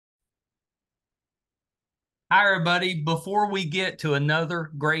Hi, everybody. Before we get to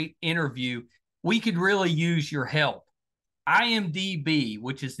another great interview, we could really use your help. IMDb,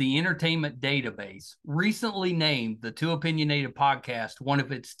 which is the entertainment database, recently named the Two Opinionated podcast one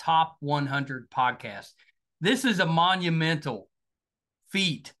of its top 100 podcasts. This is a monumental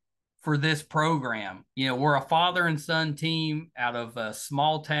feat for this program. You know, we're a father and son team out of a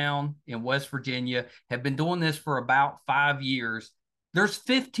small town in West Virginia, have been doing this for about 5 years. There's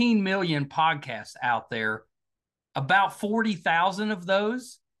 15 million podcasts out there. About 40,000 of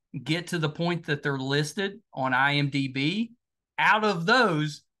those get to the point that they're listed on IMDb. Out of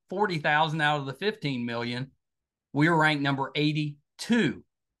those 40,000 out of the 15 million, we're ranked number 82.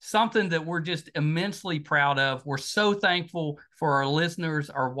 Something that we're just immensely proud of. We're so thankful for our listeners,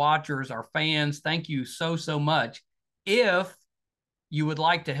 our watchers, our fans. Thank you so much. If you would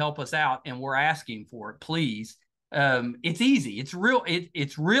like to help us out, and we're asking for it, please. It's easy. It's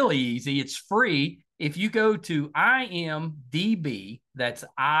really easy. It's free. If you go to IMDb, that's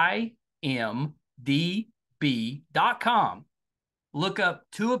imdb.com, look up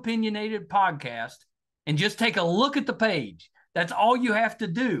Two Opinionated Podcast, and just take a look at the page. That's all you have to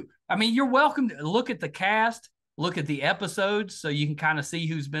do. I mean, you're welcome to look at the cast, look at the episodes so you can kind of see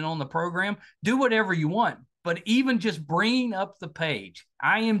who's been on the program. Do whatever you want. But even just bringing up the page,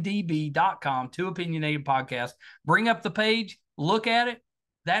 imdb.com, Two Opinionated Podcast, bring up the page, look at it.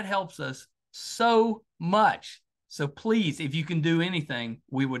 That helps us so much. So please, if you can do anything,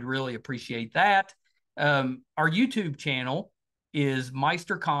 we would really appreciate that. Our YouTube channel is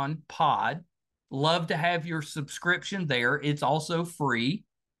MeisterCon Pod. Love to have your subscription there. It's also free.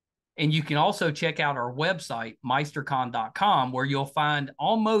 And you can also check out our website, meistercon.com, where you'll find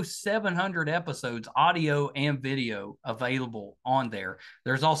almost 700 episodes, audio and video, available on there.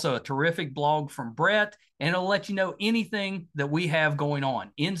 There's also a terrific blog from Brett, and it'll let you know anything that we have going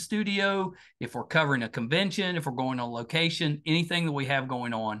on in studio, if we're covering a convention, if we're going on location, anything that we have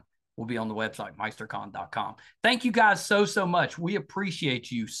going on will be on the website, meistercon.com. Thank you guys so much. We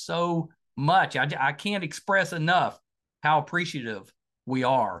appreciate you so much. I can't express enough how appreciative we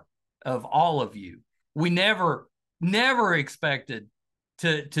are of all of you. We never expected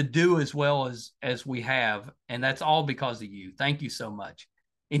to do as well as we have, and that's all because of you. Thank you so much.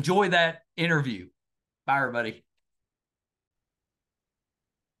 Enjoy that interview. Bye, everybody.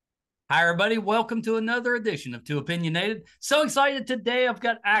 Hi, everybody. Welcome to another edition of Two Opinionated. So excited today. I've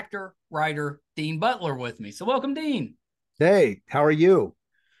got actor, writer Dean Butler with me. So welcome, Dean. Hey, how are you?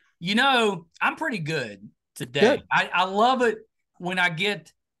 You know, I'm pretty good today. Good. I love it when I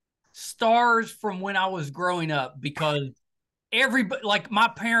get stars from when I was growing up, because everybody, like my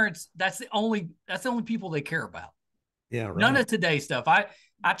parents, that's the only people they care about. Yeah, right. None of today's stuff. I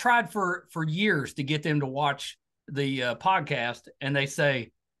tried for years to get them to watch the podcast, and they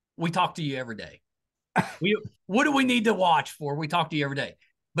say, we talk to you every day. What do we need to watch for? We talk to you every day.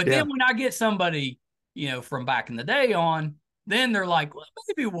 But then when I get somebody, from back in the day on, then they're like, well,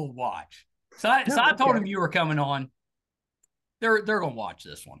 maybe we'll watch. So I told them you were coming on. They're going to watch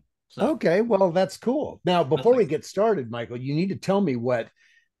this one. So. Okay, well, that's cool. Now, before we get started, Michael, you need to tell me what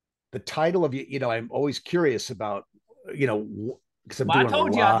the title of I'm always curious about, because I'm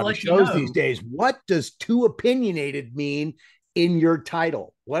doing a lot of shows these days. What does Two Opinionated mean in your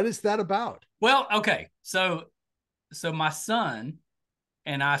title? What is that about? Well, okay. So my son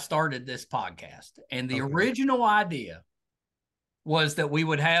and I started this podcast, and the original idea was that we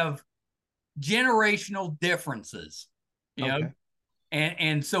would have generational differences, you know,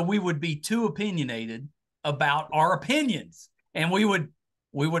 and so we would be too opinionated about our opinions, and we would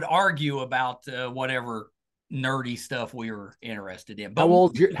argue about whatever nerdy stuff we were interested in. But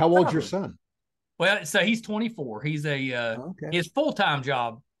how old's your son? Well, so he's 24. He's his full-time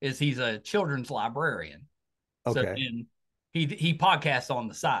job is he's a children's librarian. Okay. So then he podcasts on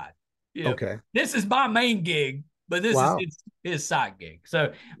the side. Okay. This is my main gig, but this is his side gig.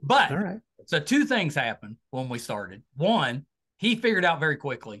 So, but all right. So two things happened when we started. One, he figured out very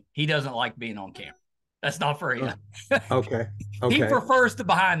quickly he doesn't like being on camera. That's not for him. Okay. He prefers the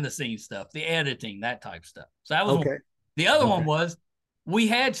behind the scenes stuff, the editing, that type of stuff. So that was one. The other one was we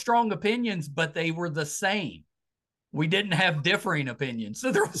had strong opinions, but they were the same. We didn't have differing opinions.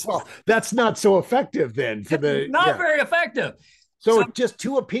 So there was that's not so effective then for the very effective. So it's just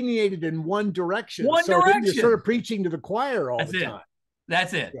too opinionated in one direction. Then you're sort of preaching to the choir all the time.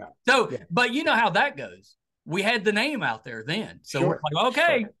 That's it. Yeah. So, but you know how that goes. We had the name out there then. So we're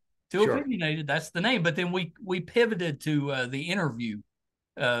like, Two Opinionated, that's the name. But then we pivoted to the interview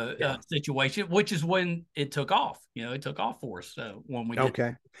situation, which is when it took off. It took off for us when we did.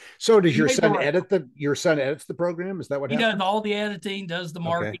 Okay. So does your son edit your son edits the program? Is that what happens? He does all the editing, does the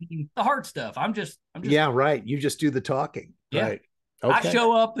marketing, the hard stuff. I'm just yeah, right. You just do the talking. Yeah. Right. Okay. I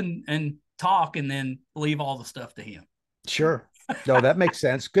show up and talk and then leave all the stuff to him. Sure. No, that makes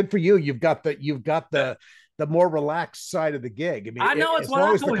sense. Good for you. You've got the more relaxed side of the gig. I mean, I know, as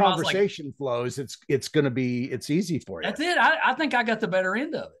long as the conversation flows, it's easy for you. That's it. I think I got the better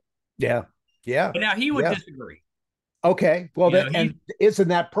end of it. Yeah. Yeah. But now he would disagree. Okay. Well, and isn't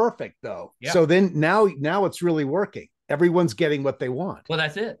that perfect though? Yeah. So then now it's really working. Everyone's getting what they want. Well,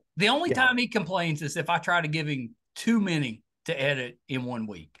 that's it. The only time he complains is if I try to give him too many to edit in 1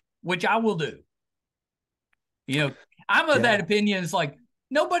 week, which I will do. I'm of that opinion. It's like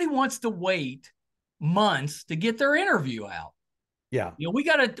nobody wants to wait months to get their interview out. Yeah. We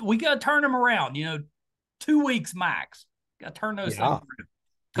gotta turn them around, 2 weeks max. Gotta turn those things around.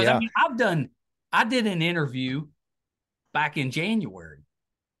 Because I did an interview back in January.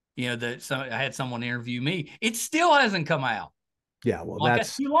 I had someone interview me. It still hasn't come out. Yeah, well,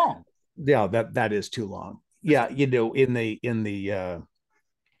 that's too long. Yeah, that is too long. Yeah, in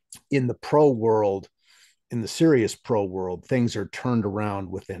the pro world, in the serious pro world, things are turned around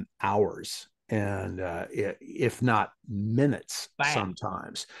within hours, and if not minutes,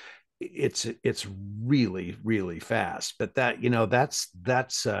 sometimes. It's really, really fast. But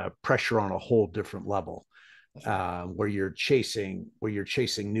that's pressure on a whole different level. Where you're chasing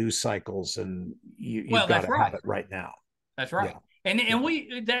news cycles, and you've got to have it right now. That's right. Yeah. And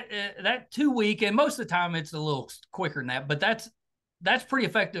we that 2 week, and most of the time it's a little quicker than that, but that's pretty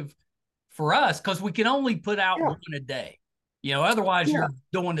effective for us because we can only put out one a day. Otherwise you're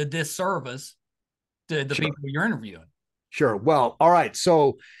doing a disservice to the people you're interviewing. Sure. Well, all right.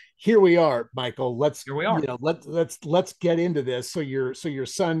 So here we are, Michael. Here we are. Let's get into this so your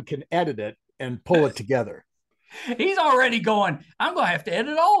son can edit it and pull it together. He's already going, I'm going to have to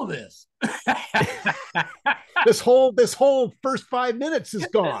edit all of this. This whole first 5 minutes is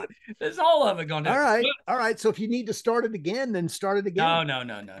gone. There's all of it gone. All right. So if you need to start it again, then start it again.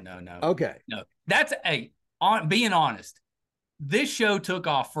 No. Okay. No, that's being honest. This show took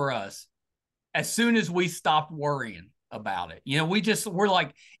off for us as soon as we stopped worrying about it. We're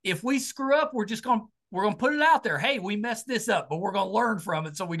like, if we screw up, we're going to put it out there. Hey, we messed this up, but we're going to learn from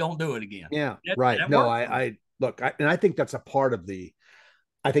it so we don't do it again. Yeah. Right. No, I look, and I think that's a part of the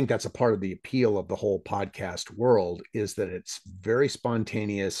appeal of the whole podcast world is that it's very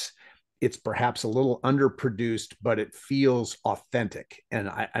spontaneous. It's perhaps a little underproduced, but it feels authentic. And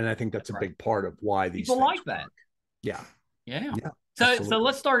I think that's a big part of why these people like that. Yeah. So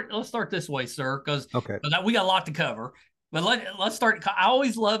let's start this way, sir, because we got a lot to cover. But let's start. I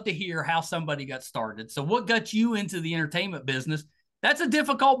always love to hear how somebody got started. So what got you into the entertainment business? That's a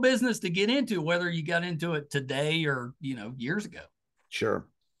difficult business to get into, whether you got into it today or years ago. Sure.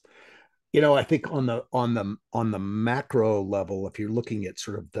 I think on the macro level, if you're looking at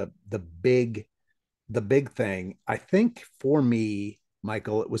sort of the big thing, I think for me,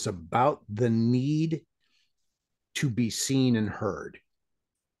 Michael, it was about the need to be seen and heard.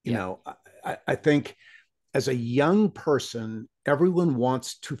 I think as a young person, everyone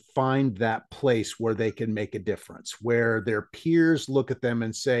wants to find that place where they can make a difference, where their peers look at them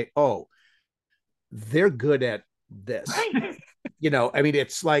and say, oh, they're good at this. I mean,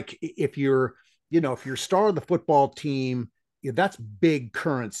 it's like if you're star of the football team, that's big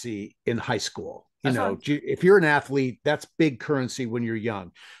currency in high school. If you're an athlete, that's big currency when you're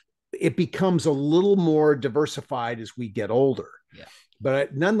young. It becomes a little more diversified as we get older. Yeah.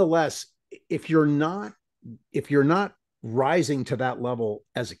 But nonetheless, if you're not rising to that level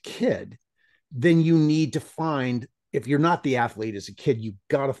as a kid, then you need to find, if you're not the athlete as a kid, you've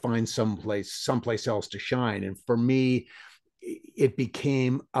got to find someplace else to shine. And for me, it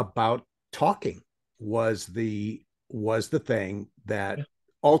became about talking was the thing that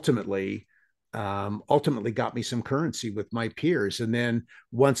ultimately got me some currency with my peers. And then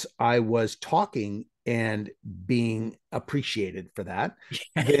once I was talking and being appreciated for that,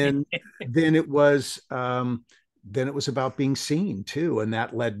 then it was about being seen too. And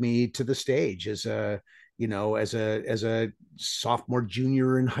that led me to the stage as a sophomore,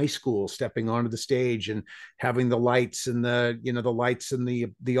 junior in high school, stepping onto the stage and having the lights and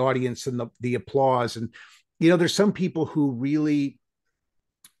the audience and the applause. And, there's some people who really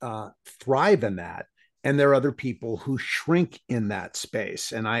thrive in that. And there are other people who shrink in that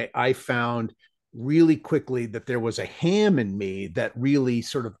space. And I found really quickly that there was a ham in me that really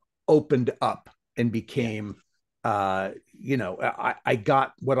sort of opened up and became, I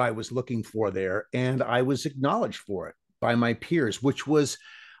got what I was looking for there, and I was acknowledged for it. by my peers, which was,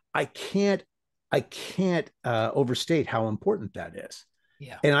 I can't overstate how important that is.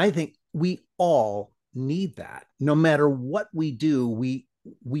 Yeah. And I think we all need that. No matter what we do, we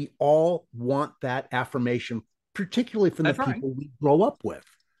all want that affirmation, particularly from the people we grow up with.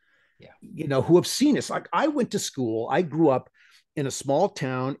 Yeah. Who have seen us. Like, I went to school, I grew up in a small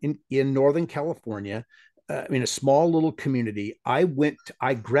town in Northern California, in a small little community. I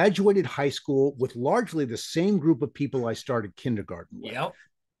graduated high school with largely the same group of people I started kindergarten with.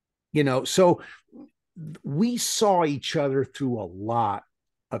 Yep. So we saw each other through a lot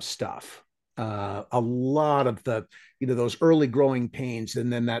of stuff, a lot of those early growing pains,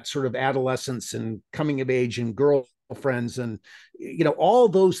 and then that sort of adolescence and coming of age and girlfriends, and all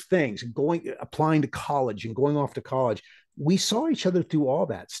those things, applying to college and going off to college. We saw each other through all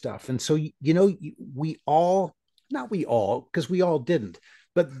that stuff. And so, we all, not we all, because we all didn't,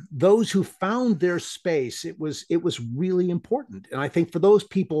 but those who found their space, it was really important. And I think for those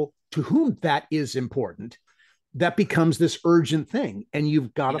people to whom that is important, that becomes this urgent thing, and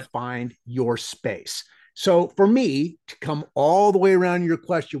you've got to find your space. So for me, to come all the way around your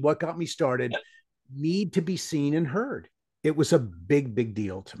question, what got me started, need to be seen and heard. It was a big, big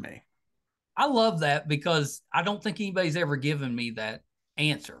deal to me. I love that, because I don't think anybody's ever given me that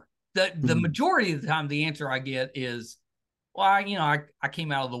answer. The majority of the time, the answer I get is, well, I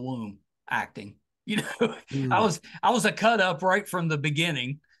came out of the womb acting. I was a cut up right from the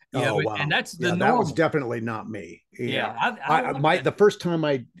beginning. Wow. And that's the norm. That was definitely not me. Yeah. The first time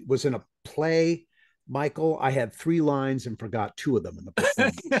I was in a play, Michael, I had 3 lines and forgot 2 of them in the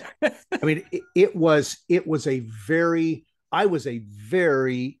performance. I mean, I was a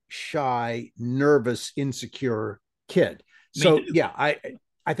very shy, nervous, insecure kid. So yeah,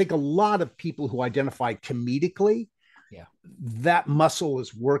 I think a lot of people who identify comedically, that muscle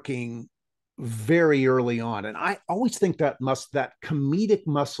is working very early on. And I always think that comedic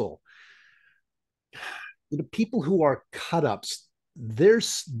muscle, people who are cut ups,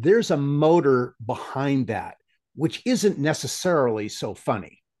 there's a motor behind that, which isn't necessarily so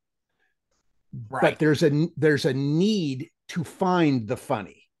funny. Right. But there's a need to find the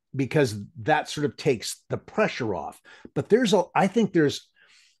funny, because that sort of takes the pressure off. But I think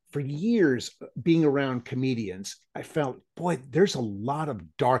for years being around comedians, I felt, boy, there's a lot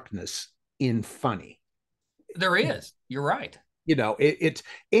of darkness in funny. There is. You're right.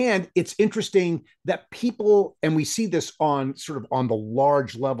 It's interesting that people, and we see this on the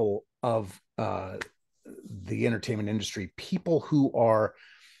large level of the entertainment industry, people who are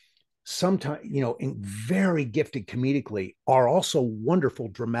sometimes, very gifted comedically, are also wonderful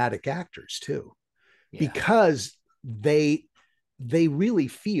dramatic actors too, because they really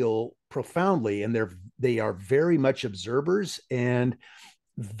feel profoundly, and they are very much observers, and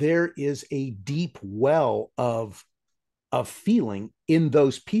there is a deep well of feeling in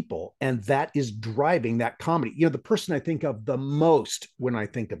those people, and that is driving that comedy. The person I think of the most when I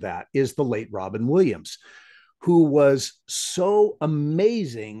think of that is the late Robin Williams, who was so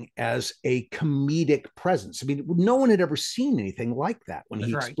amazing as a comedic presence. I mean, no one had ever seen anything like that when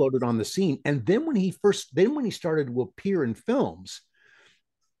he exploded on the scene. And then when he started to appear in films,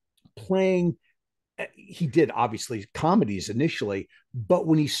 playing, he did obviously comedies initially, but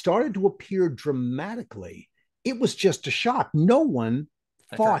when he started to appear dramatically, it was just a shock. No one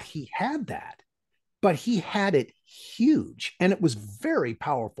thought he had that, but he had it huge, and it was very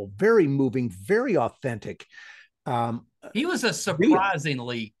powerful, very moving, very authentic. He was a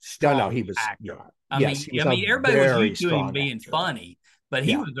surprisingly strong actor. I mean, everybody was used to him being funny, but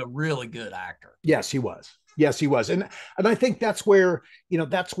he was a really good actor. Yes, he was. And I think that's where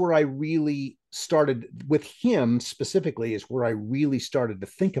I really started with him specifically, is where I really started to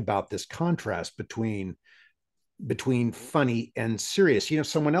think about this contrast between funny and serious.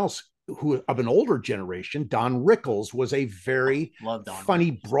 Someone else who of an older generation, Don Rickles, was a very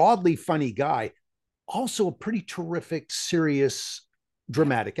funny, broadly funny guy, also a pretty terrific, serious,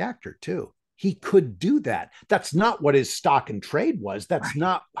 dramatic actor too. He could do that. That's not what his stock and trade was. That's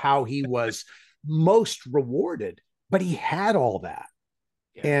not how he was most rewarded, but he had all that,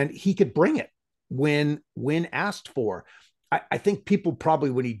 and he could bring it when asked for. I think people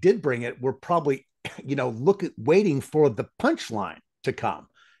probably, when he did bring it, were probably waiting for the punchline to come,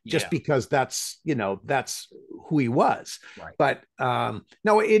 just because that's who he was. Right. But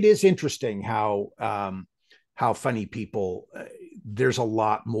no, it is interesting how funny people, there's a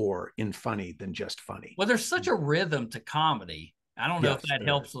lot more in funny than just funny. Well, there's such a rhythm to comedy. I don't know if that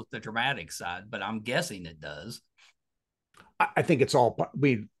helps with the dramatic side, but I'm guessing it does. I think it's all,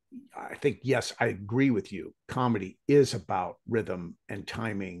 I think, yes, I agree with you. Comedy is about rhythm and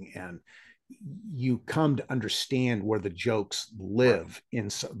timing, and you come to understand where the jokes live in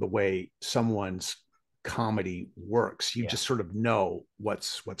the way someone's comedy works. You just sort of know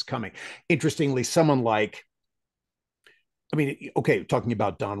what's coming. Interestingly, someone like, I mean, okay, talking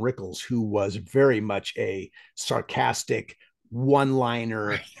about Don Rickles, who was very much a sarcastic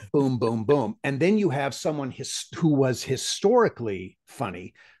one-liner, boom, boom, boom. And then you have someone who was historically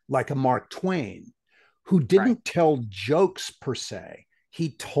funny, like a Mark Twain, who didn't tell jokes per se.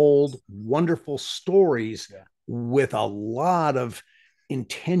 He told wonderful stories with a lot of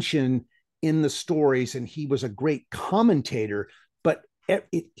intention in the stories, and he was a great commentator, but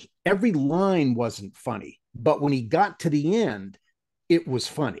every line wasn't funny. But when he got to the end, it was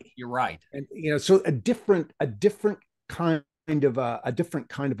funny. You're right. And so a different kind of a different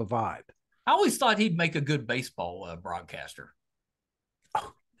kind of a vibe. I always thought he'd make a good baseball broadcaster.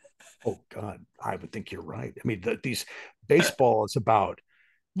 Oh God, I would think you're right. I mean, baseball is about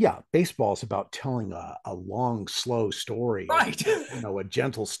telling a long, slow story, right? A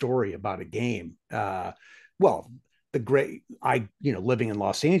gentle story about a game. Well, living in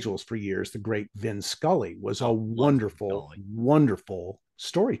Los Angeles for years, the great Vin Scully was a wonderful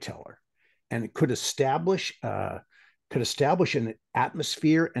storyteller, and could establish an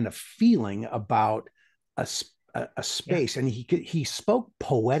atmosphere and a feeling about a space, and he spoke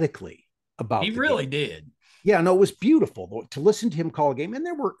poetically about. He really did. Yeah, no, it was beautiful to listen to him call a game, and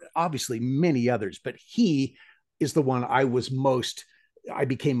there were obviously many others, but he is the one I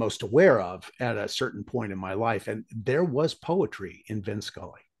became most aware of at a certain point in my life, and there was poetry in Vin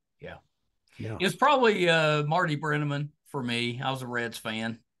Scully. Yeah. It was probably Marty Brennaman for me. I was a Reds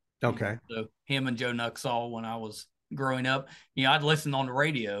fan. Okay. So him and Joe Nuxall when I was growing up. I'd listen on the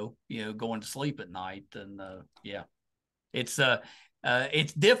radio, going to sleep at night, and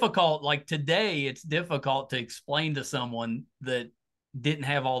it's difficult. Like today, it's difficult to explain to someone that didn't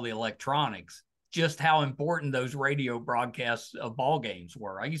have all the electronics just how important those radio broadcasts of ball games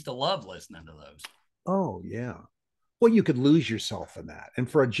were. I used to love listening to those. Oh yeah. Well, you could lose yourself in that. And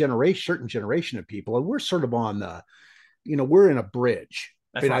for certain generation of people, and we're sort of on we're in a bridge.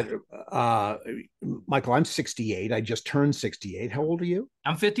 That's right. Michael, I'm 68. I just turned 68. How old are you?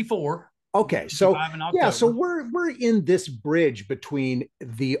 I'm 54. Okay. So so we're in this bridge between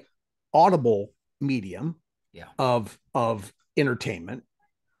the audible medium of entertainment.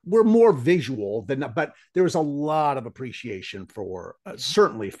 We're more visual but there's a lot of appreciation for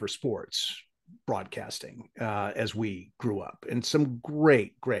certainly for sports broadcasting as we grew up, and some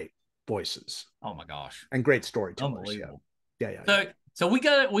great voices. Oh my gosh. And great storytellers. Unbelievable. Yeah. So we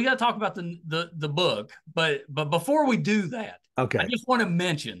got to talk about the book, but before we do that, okay, I just want to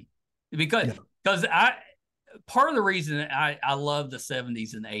mention because part of the reason I love the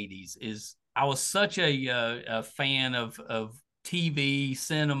 70s and 80s is I was such a fan of TV,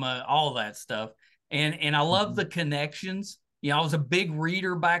 cinema, all that stuff, and I love the connections. I was a big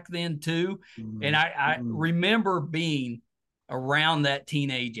reader back then too, and I remember being around that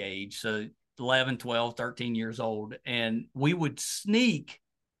teenage age, so 11, 12, 13 years old, and we would sneak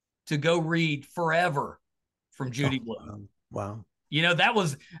to go read Forever from Judy Blume. Wow. That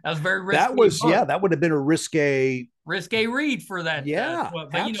was very risky. That would have been a risque read for that. Yeah,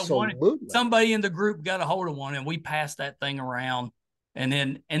 but absolutely. Somebody in the group got a hold of one, and we passed that thing around, and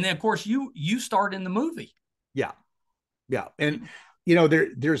then of course you start in the movie. Yeah, and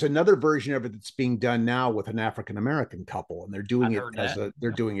there's another version of it that's being done now with an African-American couple, and they're doing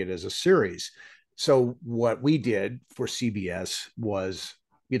it as a series. So what we did for CBS was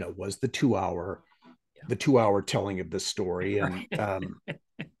the 2 hour telling of this story, and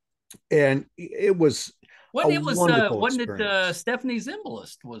and it was wasn't it Stephanie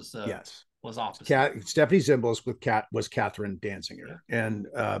Zimbalist was yes was opposite. Stephanie Zimbalist was Catherine Danziger, and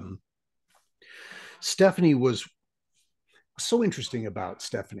Stephanie was so interesting about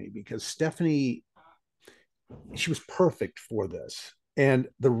Stephanie because she was perfect for this, and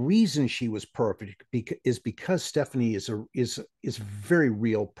the reason she was perfect is because Stephanie is a very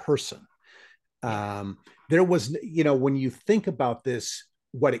real person. There was, when you think about this,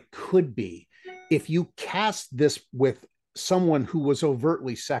 what it could be, if you cast this with someone who was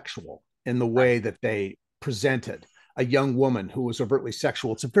overtly sexual in the way that they presented a young woman who was overtly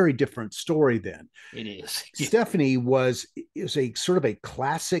sexual, it's a very different story then. It is. Stephanie is a sort of a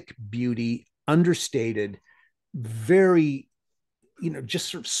classic beauty, understated, very, just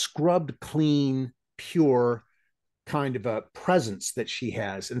sort of scrubbed clean, pure kind of a presence that she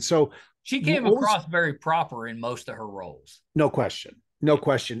has. And so she came across very proper in most of her roles. No question.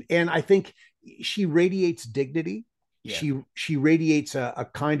 And I think she radiates dignity. Yeah. She radiates a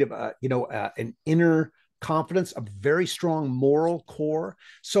kind of an inner confidence, a very strong moral core.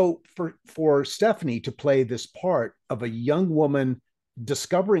 So for Stephanie to play this part of a young woman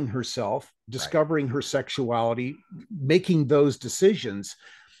discovering herself, discovering her sexuality, making those decisions,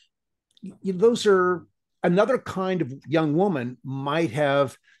 those are another kind of young woman might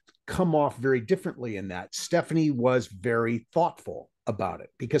have come off very differently in that. Stephanie was very thoughtful about it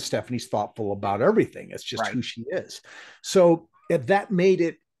because Stephanie's thoughtful about everything. It's just who she is. So that made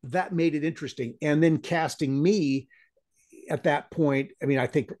it interesting. And then casting me at that point, I mean, I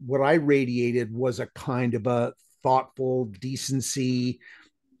think what I radiated was a kind of a thoughtful, decency,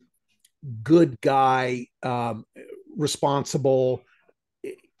 good guy, responsible,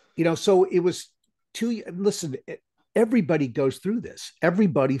 so it was listen, everybody goes through this.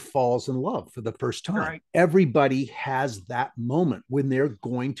 Everybody falls in love for the first time. Everybody has that moment when they're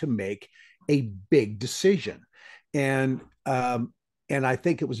going to make a big decision. And I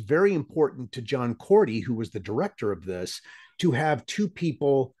think it was very important to John Cordy, who was the director of this, to have two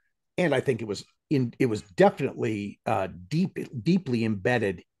people, and I think it was definitely deeply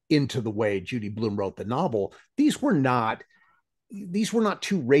embedded into the way Judy Blume wrote the novel. These were not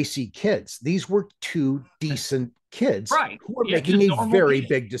two racy kids. These were two decent kids who were making a very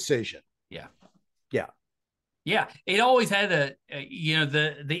big decision. Yeah. It always had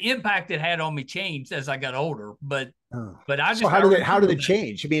the impact it had on me changed as I got older, but I just, so how did it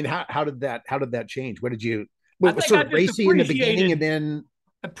change? I mean, how did that change? What did you, what was sort of racy in the beginning and then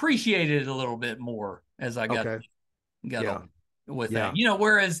appreciated it a little bit more as I got on with that,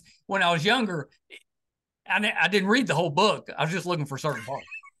 whereas when I was younger, I didn't read the whole book. I was just looking for certain parts.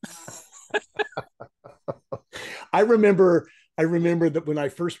 I remember that when I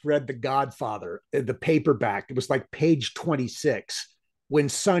first read The Godfather, the paperback, it was like page 26 when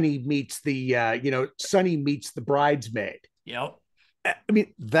Sonny meets the bridesmaid. Yep. I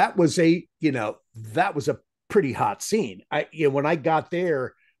mean, that was a pretty hot scene. When I got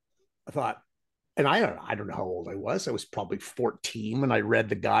there, I thought, and I don't know how old I was. I was probably 14 when I read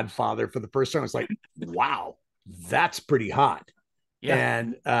The Godfather for the first time. I was like, wow, that's pretty hot. Yeah.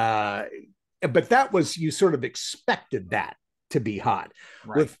 And but that was, you sort of expected that to be hot.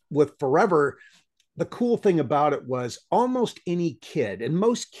 With Forever, the cool thing about it was almost any kid, and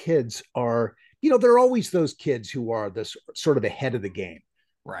most kids are, there are always those kids who are this sort of ahead of the game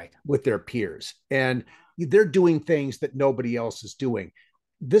with their peers, and they're doing things that nobody else is doing.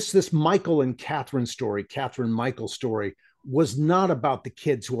 This Michael and Catherine Michael story was not about the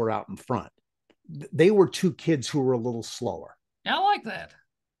kids who were out in front. They were two kids who were a little slower. I like that.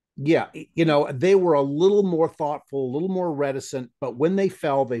 Yeah. They were a little more thoughtful, a little more reticent, but when they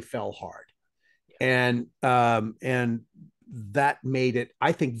fell hard. And that made it,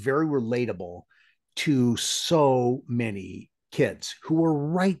 I think, very relatable to so many kids who were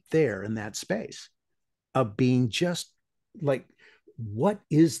right there in that space of being just like, what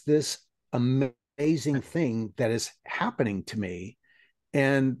is this amazing thing that is happening to me?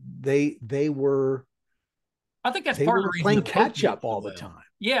 And they were, I think that's part of the reason playing catch up all the time.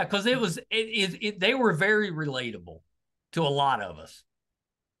 Yeah, because they were very relatable to a lot of us.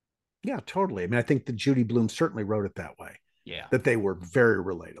 Yeah, totally. I mean, I think that Judy Blume certainly wrote it that way. Yeah, that they were very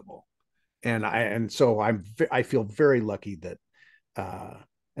relatable, and so I feel very lucky that,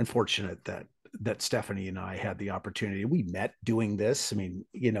 and fortunate that Stephanie and I had the opportunity. We met doing this. I mean,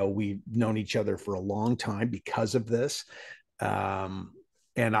 we've known each other for a long time because of this, and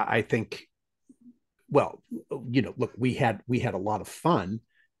I think, well, look, we had a lot of fun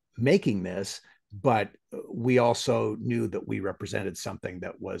making this, but we also knew that we represented something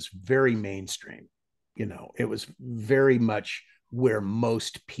that was very mainstream. It was very much where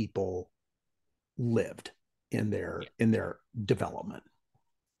most people lived in their development.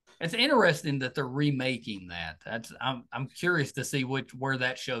 It's interesting that they're remaking that. I'm curious to see where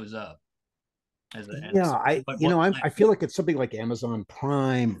that shows up. I feel like it's something like Amazon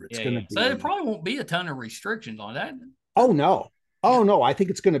Prime, or it's going to be. So there probably won't be a ton of restrictions on that. Oh no. No, I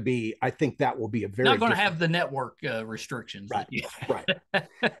think it's going to be. I think that will be a very not going to have the network restrictions. Right. Right.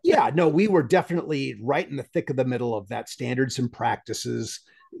 Yeah. No, we were definitely right in the thick of the middle of that standards and practices,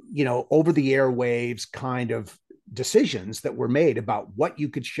 over the airwaves kind of decisions that were made about what you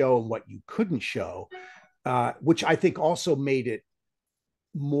could show and what you couldn't show, which I think also made it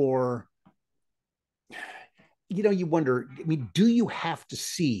more. You wonder. I mean, do you have to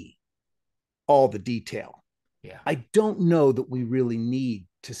see all the detail? Yeah, I don't know that we really need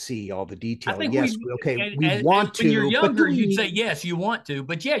to see all the detail. We want to. When you're younger, you'd say yes, you want to,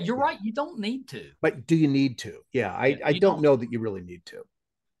 but yeah, you're right. You don't need to. But do you need to? Yeah, I don't know that you really need to.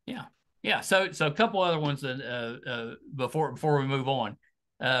 Yeah. So a couple other ones that before we move on.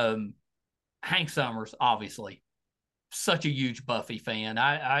 Hank Summers, obviously. Such a huge Buffy fan.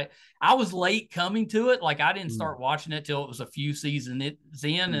 I was late coming to it. Like I didn't start watching it till it was a few seasons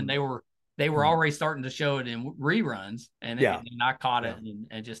in, and they were already starting to show it in reruns, and I caught it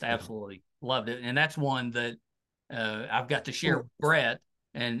and just absolutely loved it. And that's one that I've got to share with Brett,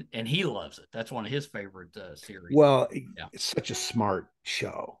 and he loves it. That's one of his favorite series. Well, it's such a smart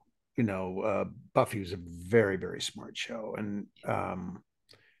show. Buffy was a very, very smart show, and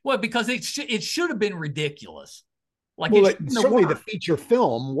well, because it should have been ridiculous. Like certainly the feature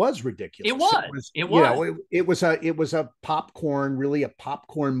film was ridiculous. It was a popcorn, really a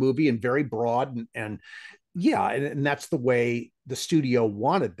popcorn movie, and very broad, and that's the way the studio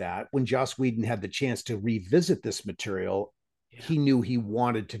wanted that. When Joss Whedon had the chance to revisit this material, he knew he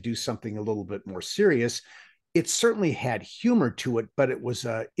wanted to do something a little bit more serious. It certainly had humor to it, but it was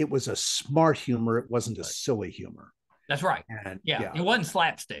a smart humor. It wasn't a silly humor. That's right. And it wasn't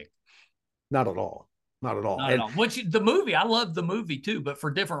slapstick. Not at all. Not at all. Not at all. Which the movie, I love the movie too, but for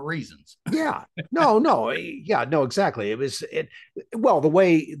different reasons. No, exactly. Well, the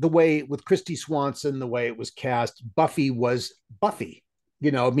way with Christy Swanson, the way it was cast, Buffy was Buffy.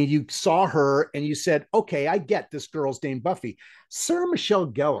 You saw her and you said, okay, I get this girl's named Buffy. Sarah Michelle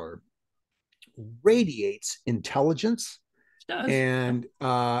Gellar radiates intelligence. And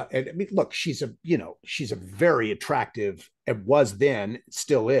I mean, look, she's a very attractive, it was then,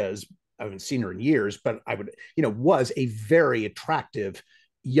 still is. I haven't seen her in years, but was a very attractive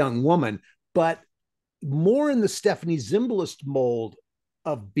young woman, but more in the Stephanie Zimbalist mold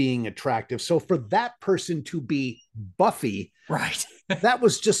of being attractive. So for that person to be Buffy, right, that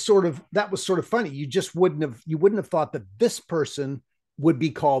was sort of funny. You wouldn't have thought that this person would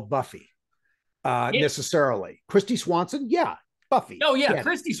be called Buffy necessarily. Christy Swanson, Buffy. Oh yeah,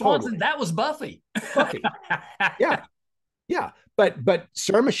 Christy Swanson, totally. That was Buffy. Buffy, yeah. But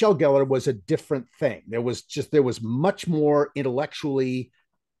Sarah Michelle Gellar was a different thing. There was much more intellectually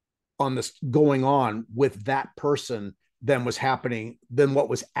on this going on with that person than was happening than what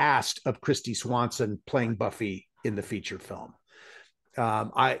was asked of Christy Swanson playing Buffy in the feature film.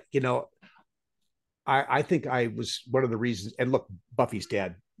 I think I was one of the reasons. And look, Buffy's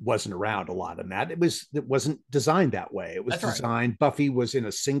dad wasn't around a lot in that. It wasn't designed that way. It was designed. Right. Buffy was in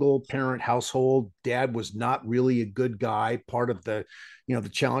a single parent household. Dad was not really a good guy. Part of the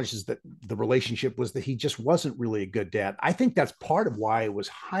challenges that the relationship was that he just wasn't really a good dad. I think that's part of why I was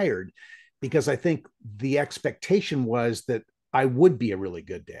hired, because I think the expectation was that I would be a really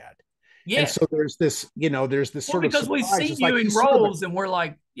good dad. Yeah. And so there's this sort of, because we've seen you in roles and we're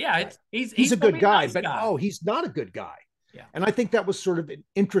like, he's a good guy, but he's not a good guy. Yeah. And I think that was sort of an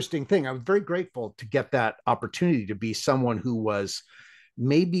interesting thing. I was very grateful to get that opportunity to be someone who was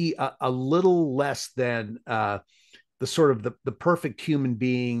maybe a little less than the sort of the perfect human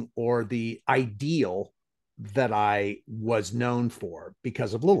being or the ideal that I was known for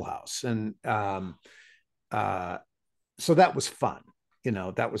because of Little House. And so that was fun.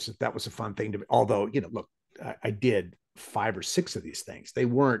 That was a fun thing to be, although, look, I did 5 or 6 of these things. They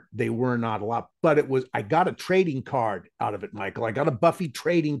were not a lot, but I got a trading card out of it, Michael. I got a Buffy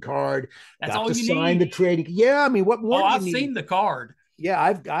trading card. That's got all to you sign need. the trading. Yeah. I mean, what more? I've seen the card. Yeah.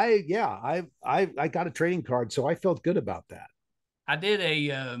 I got a trading card. So I felt good about that. I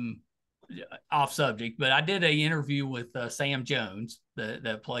did off subject, but I did a interview with Sam Jones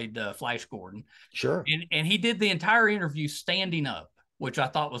that played Flash Gordon. Sure. And he did the entire interview standing up, which I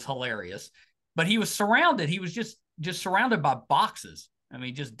thought was hilarious, but he was surrounded. He was just surrounded by boxes. I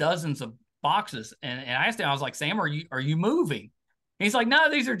mean, just dozens of boxes. And I asked him, I was like, Sam, are you moving? And he's like, no,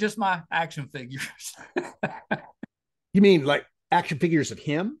 these are just my action figures. You mean like action figures of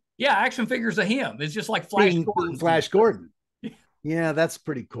him? Yeah, action figures of him. It's just like Flash Gordon. Flash Gordon. Yeah, that's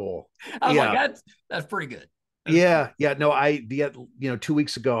pretty cool. I was like, that's pretty good. Yeah. No, 2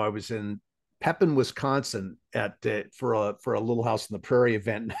 weeks ago, I was in Pepin, Wisconsin for a Little House on the Prairie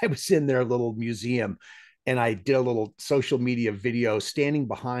event. And I was in their little museum and I did a little social media video standing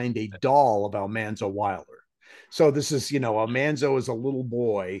behind a doll of Almanzo Wilder. So this is, Almanzo is a little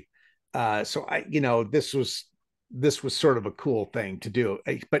boy. So this was sort of a cool thing to do,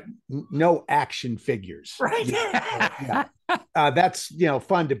 but no action figures. Right. That's,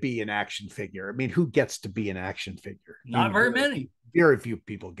 fun to be an action figure. I mean, who gets to be an action figure? Not very many. Very few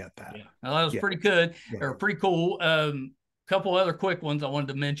people get that. Yeah. Well, that was pretty good. Yeah. Or pretty cool. Couple other quick ones I wanted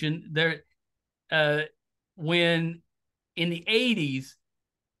to mention there. When in the 80s,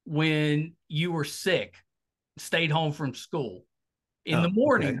 when you were sick, stayed home from school, in the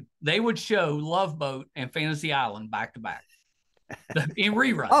morning, they would show Love Boat and Fantasy Island back to back in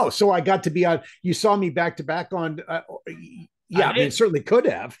rerun. Oh, so I got to be on, you saw me back to back on, I mean, certainly could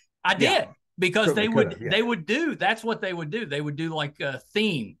have. I did. because Certainly could have, yeah. they would do, that's what they would do. They would do like a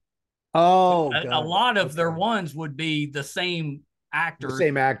theme. Oh, a lot of their ones would be the same actors. The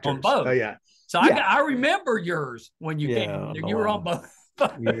same actors. On both. Oh, yeah. So yeah. I remember yours when you came. You were on both.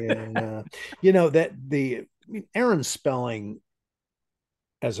 Yeah. Aaron Spelling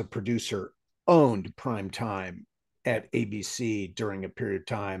as a producer owned prime time at ABC during a period of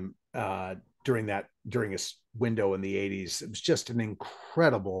time, during a window in the 80s. It was just an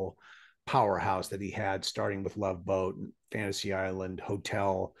incredible powerhouse that he had, starting with Love Boat, Fantasy Island,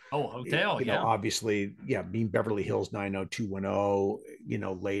 Hotel. Hotel, yeah. Obviously, being Beverly Hills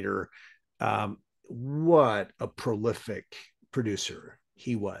 90210, later. What a prolific producer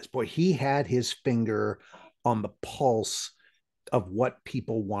he was. Boy, he had his finger on the pulse of what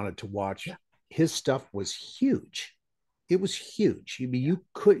people wanted to watch. Yeah. His stuff was huge. It was huge. I mean, you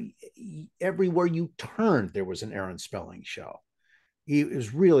could, everywhere you turned, there was an Aaron Spelling show. He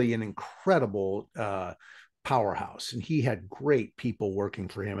was really an incredible powerhouse, and he had great people working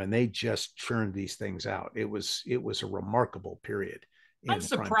for him, and they just churned these things out. It was a remarkable period. I'm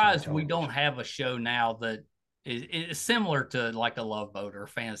surprised we don't have a show now that is similar to like a Love Boat or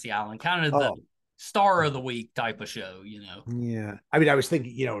Fantasy Island, kind of the star of the week type of show, Yeah. I mean, I was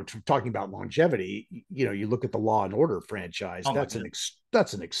thinking, talking about longevity, you look at the Law and Order franchise.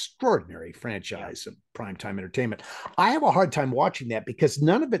 That's an extraordinary franchise of primetime entertainment. I have a hard time watching that because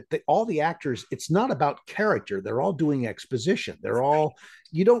none of it, all the actors, it's not about character. They're all doing exposition.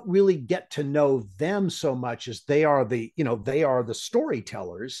 You don't really get to know them so much as they are the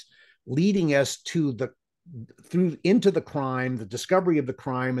storytellers leading us into the crime, the discovery of the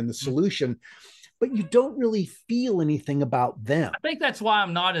crime and the solution. But you don't really feel anything about them. I think that's why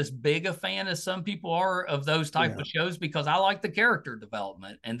I'm not as big a fan as some people are of those type of shows, because I like the character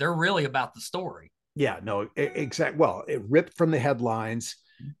development and they're really about the story. Yeah, no, exactly. Well, it ripped from the headlines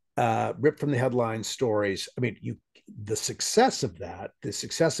stories. I mean, the success of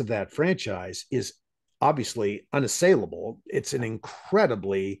that franchise is obviously unassailable. It's an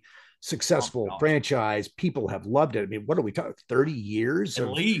incredibly successful franchise. People have loved it. I mean, what are we talking? 30 years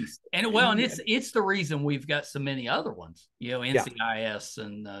at least. And it's the reason we've got so many other ones, NCIS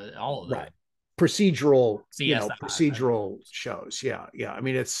and all of that. Right. Procedural, procedural shows. Yeah. Yeah. I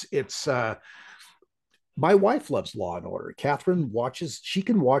mean, it's my wife loves Law and Order. Catherine she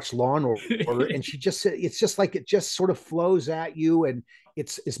can watch Law and Order and it's just like, it just sort of flows at you. And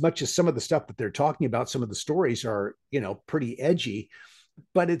it's, as much as some of the stuff that they're talking about, some of the stories are, pretty edgy,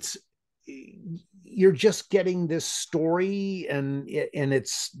 but you're just getting this story and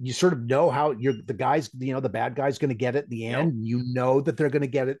it's, you sort of know how the bad guy's going to get it in the end. Yep. That they're going to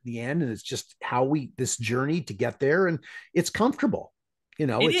get it in the end. And it's just this journey to get there. And it's comfortable,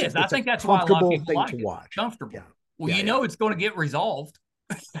 I think that's why a lot of people like it. Watch. Comfortable. Yeah. Well, it's going to get resolved.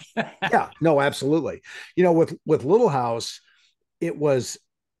 Yeah, no, absolutely. With Little House,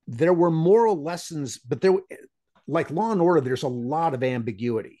 there were moral lessons, but like Law and Order, there's a lot of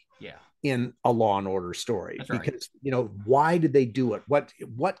ambiguity. Yeah. In a Law and Order story. That's because, why did they do it? What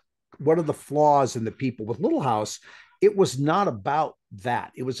are the flaws in the people? With Little House, it was not about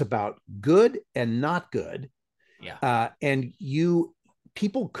that. It was about good and not good. Yeah. And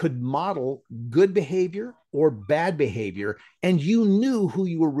people could model good behavior or bad behavior, and you knew who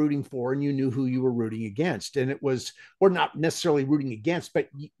you were rooting for and you knew who you were rooting against. And it was, or not necessarily rooting against, but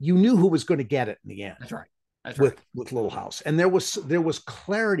you knew who was going to get it in the end. That's right. With Little House. And there was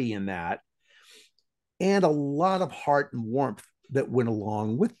clarity in that and a lot of heart and warmth that went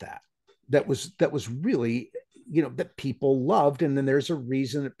along with that. That was really, that people loved. And then there's a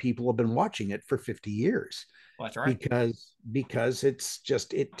reason that people have been watching it for 50 years. Well, that's right. Because it's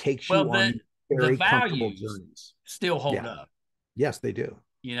just, it takes you on very comfortable journeys. Still hold up. Yes, they do.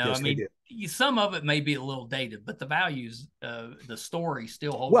 Yes, I mean, some of it may be a little dated, but the values, the story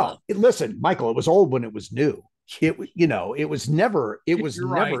still holds up. Listen, Michael, it was old when it was new. It was never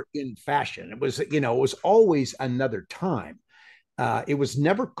in fashion. It was always another time. It was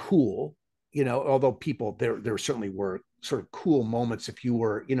never cool, although there certainly were sort of cool moments. If you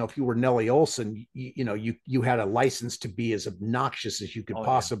were Nellie Olson, you had a license to be as obnoxious as you could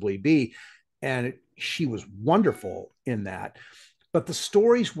possibly be. And she was wonderful in that. But the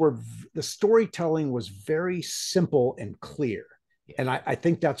storytelling was very simple and clear. Yeah. And I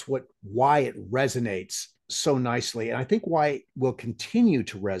think that's why it resonates so nicely. And I think why it will continue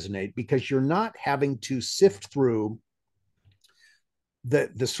to resonate, because you're not having to sift through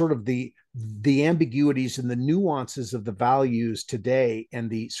the sort of the ambiguities and the nuances of the values today, and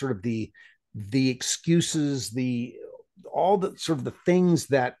the sort of the excuses, all the sort of the things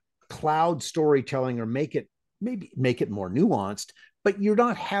that cloud storytelling or make it more nuanced. but you're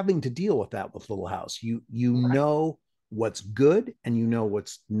not having to deal with that with Little House. You know what's good and you know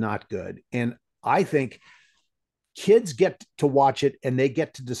what's not good. And I think kids get to watch it and they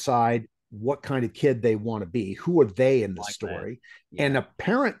get to decide what kind of kid they want to be. Who are they in the story? Yeah. And a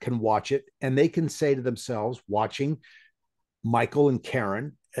parent can watch it and they can say to themselves, watching Michael and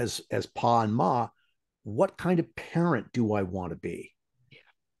Karen as Pa and Ma, what kind of parent do I want to be? Yeah.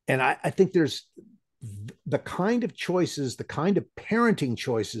 And I think there's the kind of choices, the kind of parenting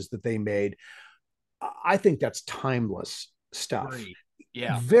choices that they made. I think that's timeless stuff. Great.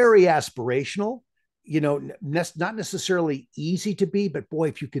 Yeah. Very aspirational, not necessarily easy to be, but boy,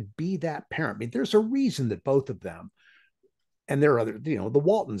 if you could be that parent, I mean, there's a reason that both of them, and there are other, the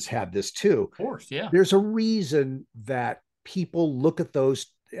Waltons had this too. Of course, yeah. There's a reason that people look at those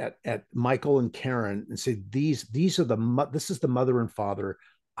at Michael and Karen and say, this is the mother and father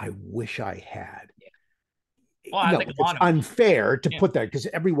I wish I had. Yeah. Well, I think it's unfair to put that because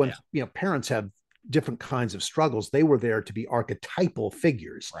everyone, parents have different kinds of struggles. They were there to be archetypal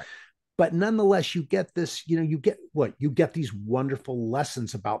figures. Right. But nonetheless, you get this, you get these wonderful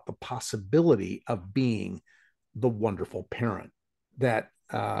lessons about the possibility of being the wonderful parent that,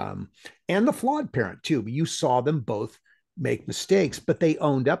 and the flawed parent too. You saw them both make mistakes, but they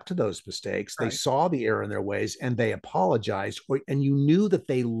owned up to those mistakes. Right. They saw the error in their ways and they apologized, and you knew that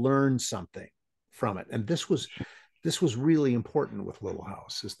they learned something from it. And this was really important with Little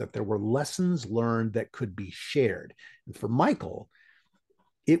House, is that there were lessons learned that could be shared. And for Michael,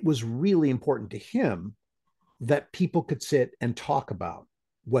 it was really important to him that people could sit and talk about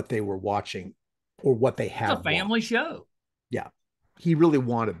what they were watching or what they had. It's a family show. Yeah. He really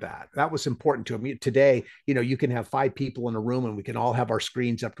wanted that. That was important to him. Today, you can have 5 people in a room and we can all have our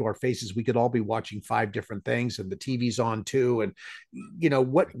screens up to our faces. We could all be watching 5 different things and the TV's on too. And,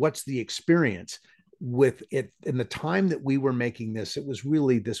 what's the experience with it? In the time that we were making this, it was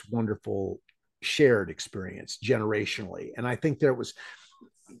really this wonderful shared experience generationally. And I think that was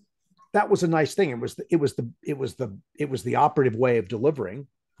a nice thing. It was the operative way of delivering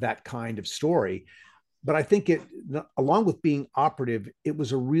that kind of story. But I think it, along with being operative, it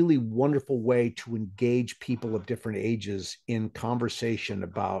was a really wonderful way to engage people of different ages in conversation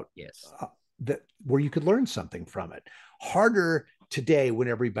about that, where you could learn something from it. Harder today when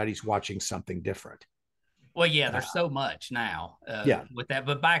everybody's watching something different. Well, yeah, there's so much now with that.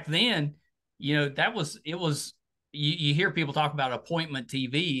 But back then, it was, you hear people talk about appointment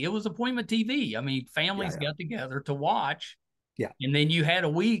TV. It was appointment TV. I mean, families got together to watch. Yeah. And then you had a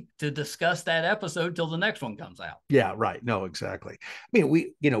week to discuss that episode till the next one comes out. Yeah, right. No, exactly. I mean,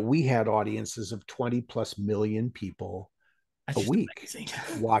 we had audiences of 20 plus million people a week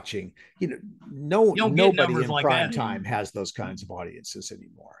watching. Nobody in like prime time has those kinds of audiences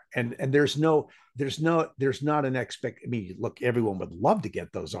anymore. And there's not an I mean, look, everyone would love to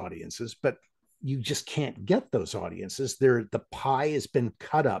get those audiences, but you just can't get those audiences. The pie has been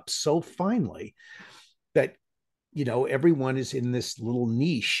cut up so finely that everyone is in this little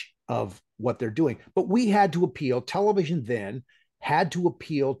niche of what they're doing. But we had to appeal. Television then had to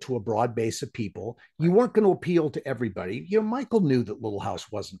appeal to a broad base of people. You weren't going to appeal to everybody. Michael knew that Little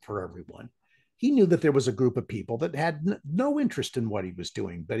House wasn't for everyone. He knew that there was a group of people that had no interest in what he was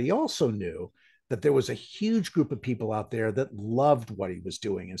doing, but he also knew that there was a huge group of people out there that loved what he was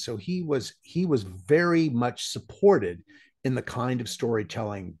doing. And so he was very much supported in the kind of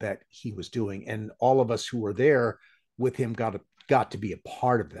storytelling that he was doing. And all of us who were there with him got to be a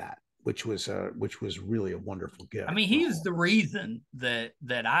part of that, which was really a wonderful gift. I mean, he's the reason that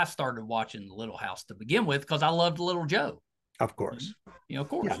I started watching The Little House to begin with, because I loved Little Joe. Of course. Of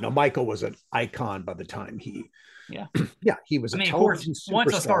course. Yeah, no, Michael was an icon by the time he he was a television superstar.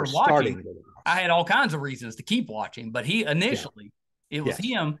 Once I started watching, I had all kinds of reasons to keep watching, but he initially, it was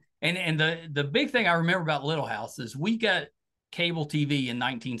him. And the big thing I remember about Little House is we got cable TV in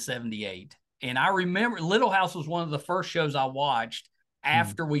 1978. And I remember Little House was one of the first shows I watched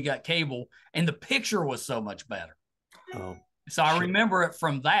after we got cable, and the picture was so much better. Oh, so I remember it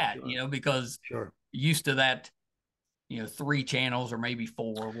from that, because used to that, 3 channels or maybe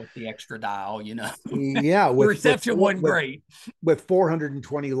 4 with the extra dial, Yeah. The reception wasn't great. With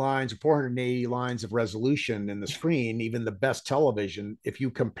 420 lines, 480 lines of resolution in the screen, even the best television, if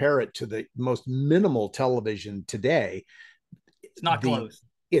you compare it to the most minimal television today, it's not close.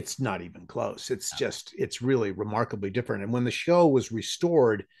 It's not even close. It's really remarkably different. And when the show was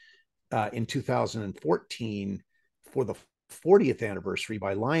restored in 2014 for the 40th anniversary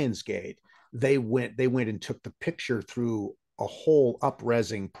by Lionsgate, they went and took the picture through a whole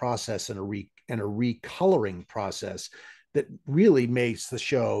up-resing process and a recoloring process that really makes the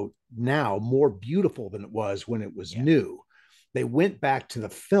show now more beautiful than it was when it was new. they went back to the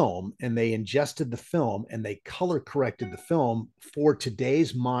film and they ingested the film and they color corrected the film for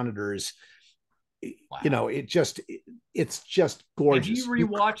today's monitors. Wow. You know, it's just gorgeous. Have you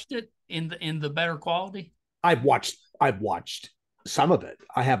rewatched it in the better quality? I've watched some of it.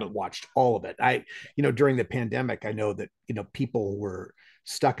 I haven't watched all of it. During the pandemic, I know that, people were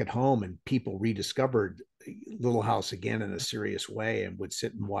stuck at home and people rediscovered Little House again in a serious way and would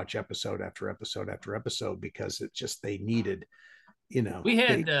sit and watch episode after episode after episode because they needed, we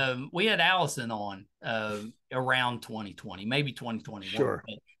had Alison on around 2020, maybe 2021. Sure.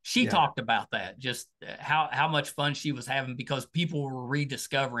 She talked about that, just how much fun she was having because people were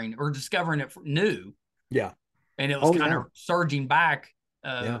rediscovering or discovering it new. Yeah. And it was kind of surging back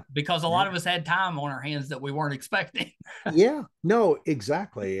because a lot of us had time on our hands that we weren't expecting. Yeah, no,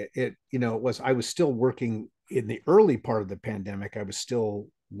 exactly. I was still working in the early part of the pandemic. I was still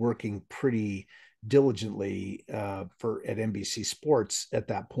working pretty diligently at NBC Sports at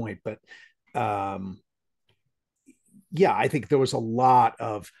that point. But I think there was a lot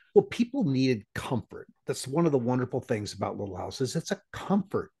of, people needed comfort. That's one of the wonderful things about Little House is it's a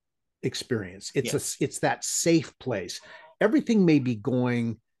comfort experience. It's that safe place. Everything may be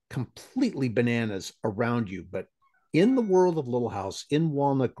going completely bananas around you, but in the world of Little House in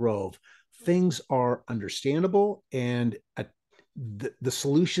Walnut Grove, things are understandable and the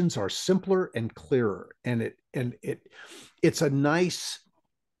solutions are simpler and clearer. And it's a nice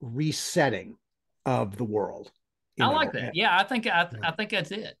resetting of the world. I like that. Yeah, I think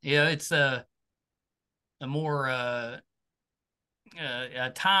that's it. Yeah, it's a more a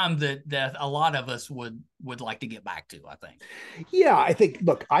time that a lot of us would like to get back to, I think. Yeah, I think,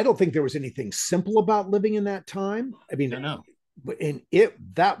 look, I don't think there was anything simple about living in that time. I mean, no. And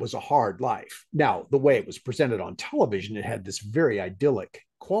that was a hard life. Now, the way it was presented on television, it had this very idyllic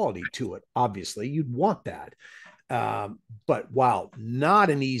quality to it. Obviously, you'd want that. But wow, not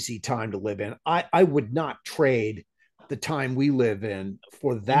an easy time to live in. I would not trade the time we live in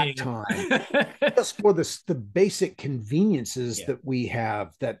for that time, just for the basic conveniences that we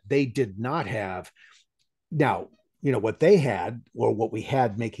have that they did not have. Now, what they had, or what we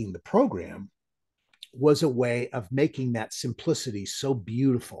had making the program, was a way of making that simplicity so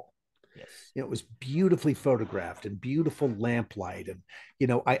beautiful. Yes. It was beautifully photographed and beautiful lamplight and,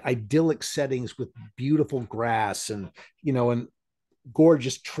 idyllic settings with beautiful grass and, and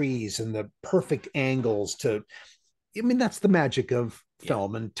gorgeous trees and the perfect angles that's the magic of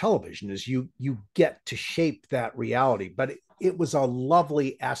film and television is you get to shape that reality. But it was a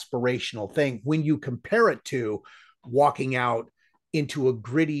lovely aspirational thing when you compare it to walking out into a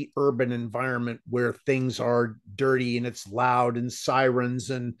gritty urban environment where things are dirty and it's loud and sirens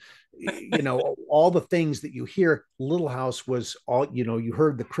and all the things that you hear. Little House was all, you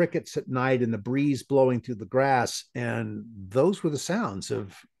heard the crickets at night and the breeze blowing through the grass, and those were the sounds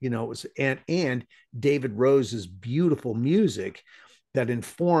of, it was and David Rose's beautiful music that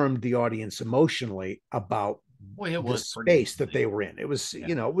informed the audience emotionally about the space that they were in. It was,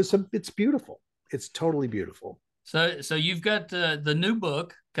 it's beautiful. It's totally beautiful. So you've got the new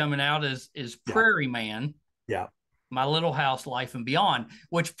book coming out is Prairie Man. Yeah. My Little House, Life and Beyond,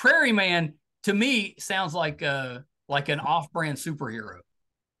 which Prairie Man to me sounds like an off-brand superhero.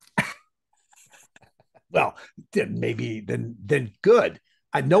 Well, then good.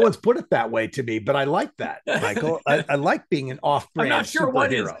 No one's put it that way to me, but I like that, Michael. I like being an off-brand. I'm not sure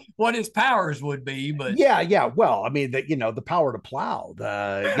superhero. what his powers would be, but yeah. Well, I mean, the power to plow,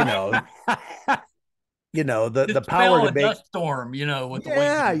 the power to make dust storm, with the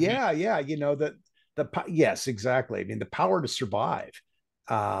wind. Yes, exactly. I mean, the power to survive.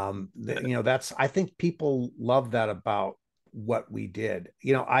 That's, I think people love that about what we did.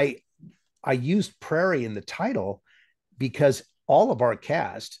 I used Prairie in the title because all of our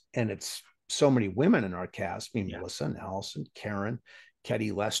cast, and it's so many women in our cast, Melissa and Alison, Karen,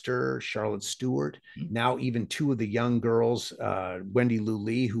 Ketty Lester, Charlotte Stewart, now even two of the young girls, Wendy Lou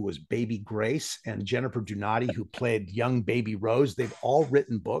Lee, who was Baby Grace, and Jennifer Donati, who played young Baby Rose. They've all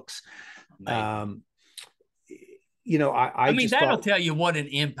written books. I mean, that'll tell you what an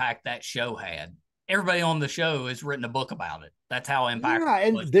impact that show had. Everybody on the show has written a book about it. That's how impactful.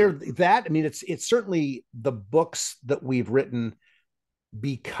 Yeah, and it's certainly the books that we've written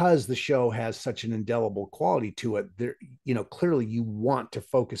because the show has such an indelible quality to it. There, clearly you want to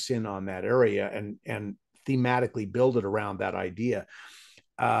focus in on that area and thematically build it around that idea.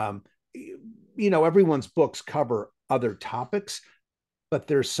 Everyone's books cover other topics, but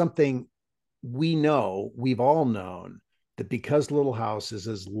there's something we've all known, that because Little House is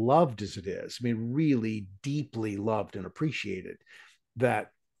as loved as it is, I mean, really deeply loved and appreciated,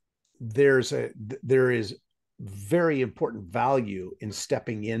 that there is very important value in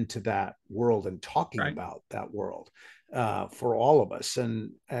stepping into that world and talking about that world for all of us.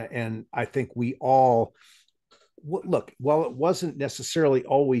 And I think we all look, while it wasn't necessarily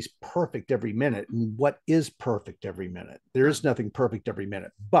always perfect every minute, and what is perfect every minute? There is nothing perfect every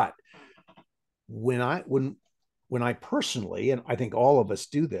minute. But when I personally, and I think all of us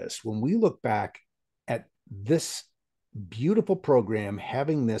do this, when we look back at this beautiful program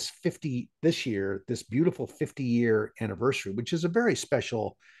having this beautiful 50-year anniversary, which is a very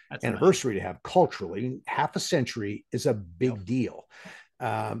special anniversary to have culturally. Half a century is a big deal.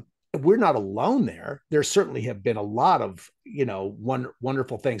 We're not alone there. There certainly have been a lot of,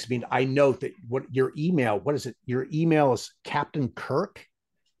 wonderful things. I mean, I note that your email, what is it? Your email is Captain Kirk.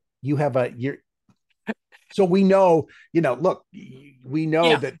 You have so we know, look, we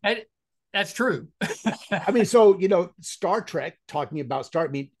know that that's true. I mean, so, Star Trek, talking about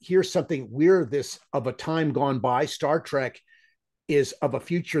here's something, we're this of a time gone by. Star Trek is of a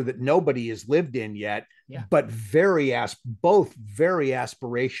future that nobody has lived in yet, but both very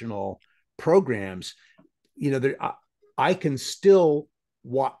aspirational programs. I can still,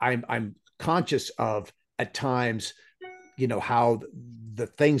 I'm conscious of at times, how the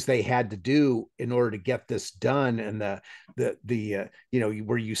things they had to do in order to get this done, and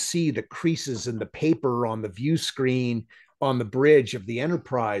where you see the creases in the paper on the view screen on the bridge of the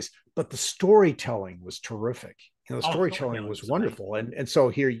Enterprise, but the storytelling was terrific. The storytelling was wonderful. And so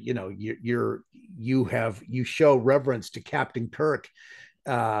here, you show reverence to Captain Kirk.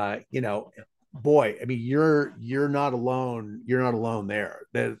 Boy, I mean, you're not alone. You're not alone there.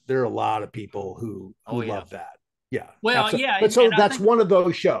 There are a lot of people who love that. Yeah. Well, absolutely. yeah. But so that's one of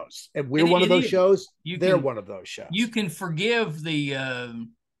those shows. And we're one of those shows. They're one of those shows. You can forgive the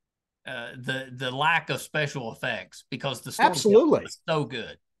lack of special effects because the story is so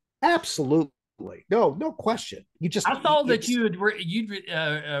good. Absolutely. No question. I saw that you'd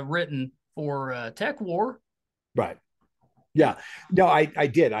written for Tech War. Right. Yeah. No, I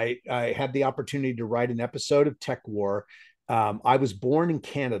did. I had the opportunity to write an episode of Tech War. I was born in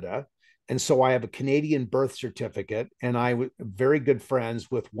Canada, and so I have a Canadian birth certificate, and I was very good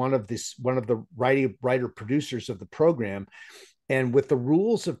friends with one of the writer producers of the program. And with the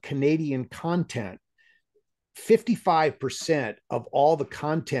rules of Canadian content, 55% of all the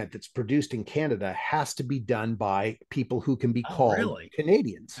content that's produced in Canada has to be done by people who can be called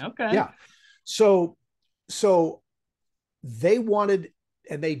Canadians. Okay. Yeah. So they wanted,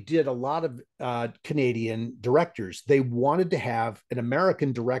 and they did a lot of Canadian directors. They wanted to have an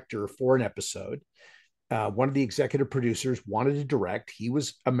American director for an episode. One of the executive producers wanted to direct. He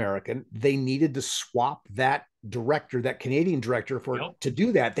was American. They needed to swap that director, that Canadian director, to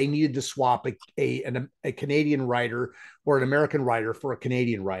do that. They needed to swap a Canadian writer or an American writer for a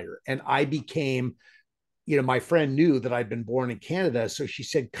Canadian writer. And I became, my friend knew that I'd been born in Canada. So she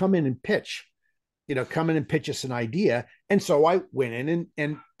said, come in and pitch. Come in and pitch us an idea. And so I went in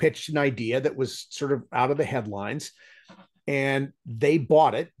and pitched an idea that was sort of out of the headlines, and they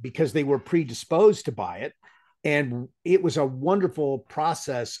bought it because they were predisposed to buy it. And it was a wonderful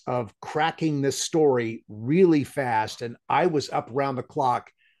process of cracking this story really fast. And I was up around the clock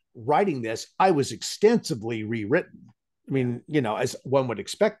writing this. I was extensively rewritten. I mean, as one would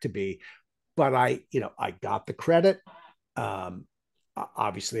expect to be, but I got the credit.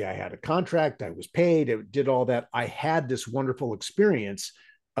 Obviously I had a contract, I was paid, it did all that. I had this wonderful experience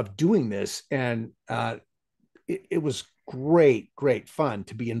of doing this. And it was great fun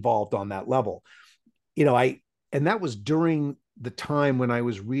to be involved on that level. And that was during the time when I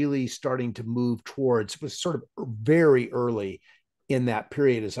was really starting to move towards, it was sort of very early in that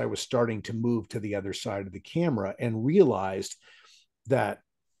period as I was starting to move to the other side of the camera, and realized that,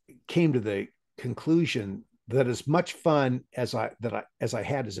 came to the conclusion that as much fun as I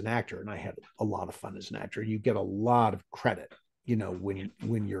had as an actor, and I had a lot of fun as an actor, you get a lot of credit,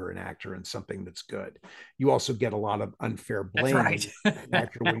 when you're an actor in something that's good. You also get a lot of unfair blame. That's right. An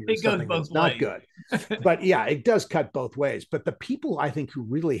actor when you're in something that's not good. But yeah, it does cut both ways. But the people I think who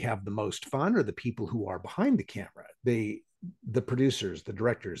really have the most fun are the people who are behind the camera, the producers, the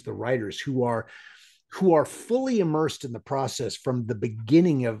directors, the writers, who are fully immersed in the process from the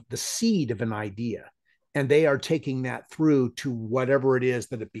beginning of the seed of an idea. And they are taking that through to whatever it is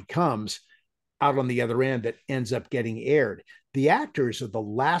that it becomes out on the other end that ends up getting aired. The actors are the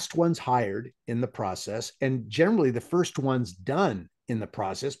last ones hired in the process, and generally the first ones done in the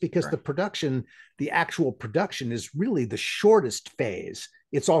process, because the actual production is really the shortest phase.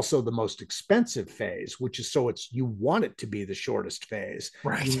 It's also the most expensive phase, which is, you want it to be the shortest phase.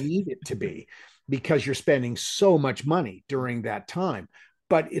 Right. You need it to be, because you're spending so much money during that time.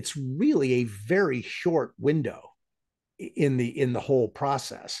 but it's really a very short window in the whole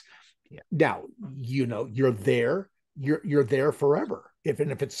process. Yeah. Now, you're there forever.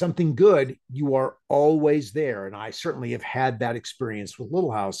 If it's something good, you are always there. And I certainly have had that experience with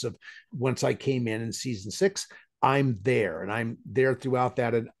Little House of once I came in season 6, I'm there and I'm there throughout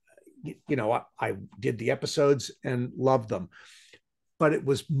that. And, I did the episodes and loved them, but it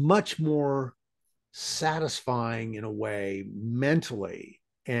was much more satisfying in a way mentally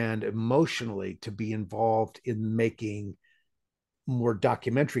and emotionally to be involved in making more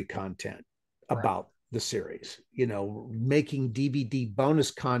documentary content about the series, making DVD bonus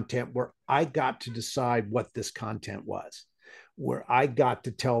content where I got to decide what this content was, where I got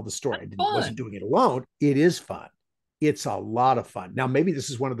to tell the story. I wasn't doing it alone. It is fun. It's a lot of fun. Now, maybe this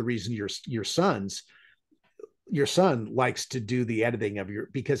is one of the reasons your son likes to do the editing of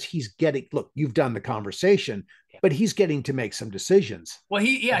because he's getting, look, you've done the conversation, but he's getting to make some decisions. Well,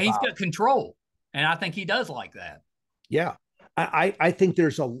 he's got control. And I think he does like that. Yeah. I think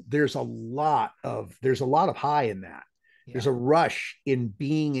there's a lot of high in that. Yeah. There's a rush in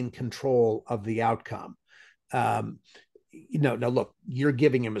being in control of the outcome. Now look, you're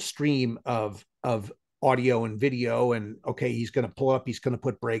giving him a stream of audio and video, and okay, he's going to pull up, he's going to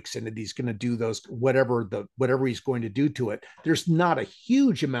put breaks in it, he's going to do those, whatever he's going to do to it. There's not a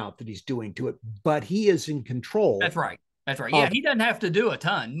huge amount that he's doing to it, but he is in control. That's right. Yeah, he doesn't have to do a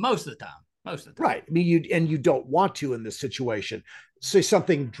ton most of the time. Right. I mean, you don't want to in this situation. Say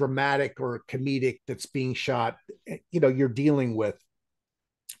something dramatic or comedic that's being shot, you're dealing with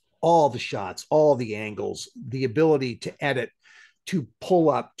all the shots, all the angles, the ability to edit, to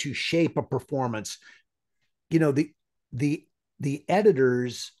pull up, to shape a performance. The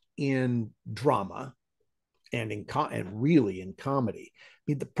editors in drama and really in comedy, I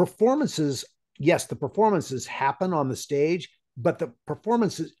mean, the performances happen on the stage, but the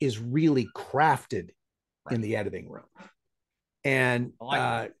performance is really crafted in the editing room. And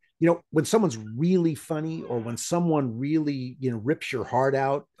when someone's really funny, or when someone really rips your heart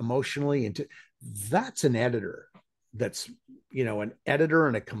out emotionally, that's an editor. That's an editor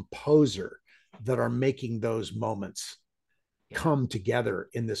and a composer that are making those moments come together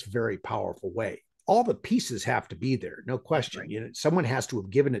in this very powerful way. All the pieces have to be there, no question. Right. Someone has to have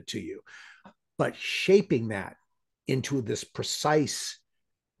given it to you, but shaping that into this precise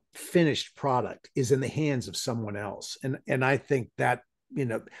finished product is in the hands of someone else. And I think that,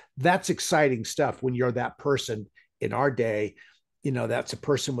 that's exciting stuff when you're that person. In our day, that's a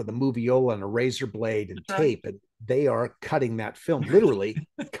person with a moviola and a razor blade and tape, and they are cutting that film, literally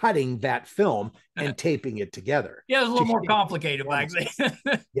cutting that film and taping it together. Yeah, it was a little more complicated back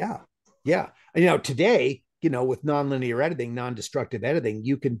then. Yeah. Today, with nonlinear editing, non-destructive editing,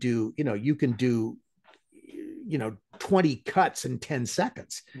 you can do 20 cuts in 10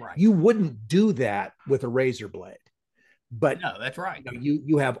 seconds. Right. You wouldn't do that with a razor blade. But no, that's right.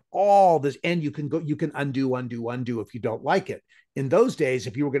 You have all this, and you can undo if you don't like it. In those days,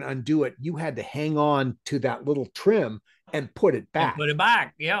 if you were going to undo it, you had to hang on to that little trim and put it back.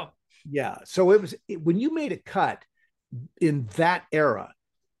 Yeah. Yeah. So when you made a cut in that era,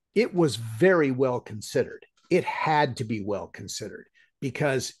 it was very well considered. It had to be well considered,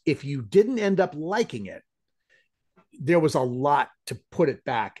 because if you didn't end up liking it, there was a lot to put it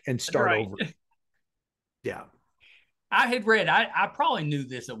back and start over. Yeah. I had read, I probably knew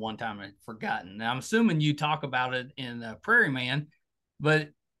this at one time and forgotten. Now, I'm assuming you talk about it in PRAIRIE MAN, but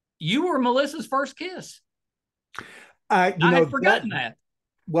you were Melissa's first kiss. I had forgotten that.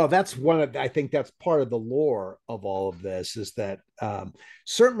 Well, that's I think that's part of the lore of all of this, is that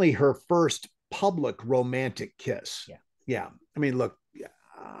certainly her first public romantic kiss. Yeah. I mean, look,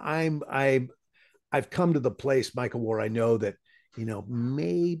 I've come to the place, Michael, where I know that,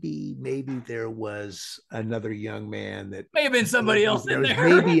 maybe there was another young man that may have been somebody else in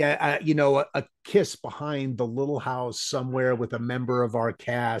there. Maybe a kiss behind the little house somewhere with a member of our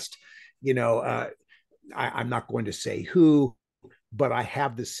cast. I'm not going to say who, but I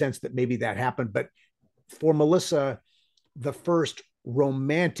have the sense that maybe that happened. But for Melissa, the first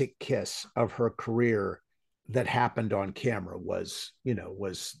romantic kiss of her career that happened on camera was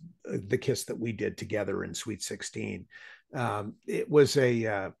the kiss that we did together in Sweet 16. It was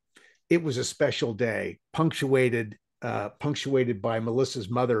a special day, punctuated by Melissa's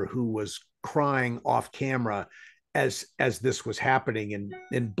mother, who was crying off camera as this was happening,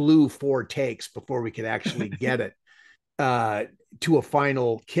 and blew 4 takes before we could actually get it to a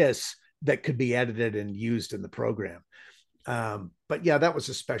final kiss that could be edited and used in the program. But yeah, that was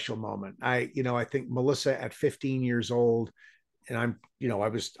a special moment. I think Melissa at 15 years old, I'm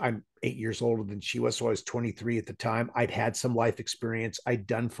 8 years older than she was. So I was 23 at the time. I'd had some life experience. I'd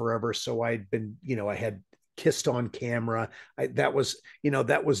done forever. So I'd been, I had kissed on camera. That was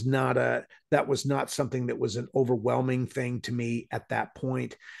not something that was an overwhelming thing to me at that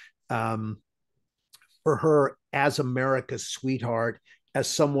point. For her, as America's sweetheart, as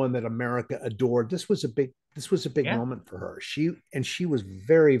someone that America adored, this was a big moment for her. She was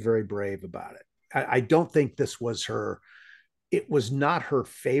very, very brave about it. I don't think it was not her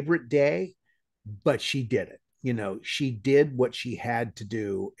favorite day, but she did it. She did what she had to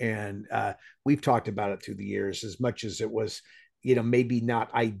do. And we've talked about it through the years, as much as it was, maybe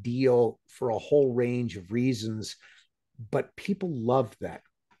not ideal for a whole range of reasons, but people loved that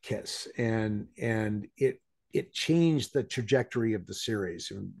kiss. And it changed the trajectory of the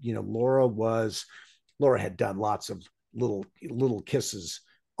series. And, Laura had done lots of little kisses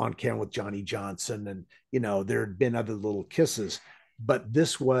on camera with Johnny Johnson. And, there had been other little kisses, but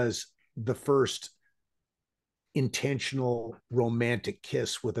this was the first intentional romantic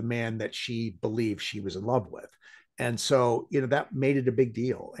kiss with a man that she believed she was in love with. And so, that made it a big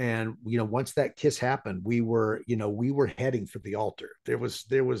deal. And, once that kiss happened, we were heading for the altar. There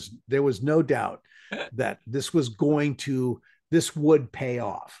was no doubt that this would pay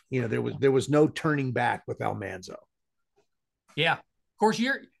off. There was no turning back with Almanzo. Yeah. Of course,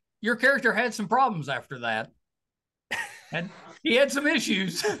 your character had some problems after that. And he had some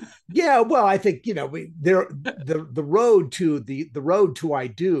issues. Yeah, well, I think the road to I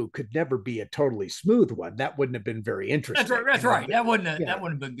Do could never be a totally smooth one. That wouldn't have been very interesting. That's right. That wouldn't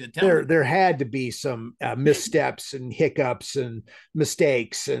have been good. There had to be some missteps and hiccups and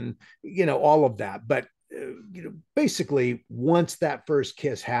mistakes and all of that. But basically, once that first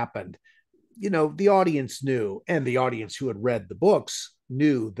kiss happened, the audience knew, and the audience who had read the books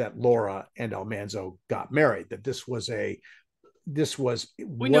knew, that Laura and Almanzo got married, that this was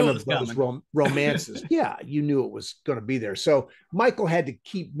one of those romances. Yeah, you knew it was going to be there. So Michael had to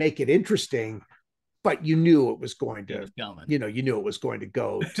keep make it interesting, but you knew it was going to, you knew it was going to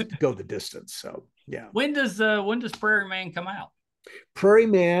go the distance. So yeah. When does Prairie Man come out? Prairie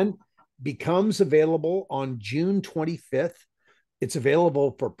Man becomes available on June 25th. It's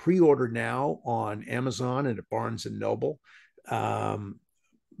available for pre-order now on Amazon and at Barnes and Noble.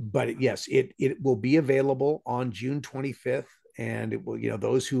 But yes, it will be available on June 25th, and it will,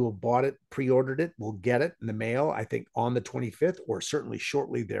 those who have bought it, pre-ordered it, will get it in the mail, I think, on the 25th, or certainly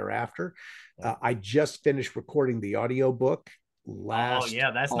shortly thereafter. I just finished recording the audiobook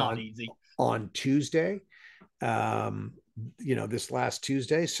that's not easy. On Tuesday, this last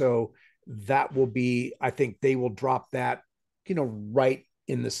Tuesday. So that will be, I think they will drop that, right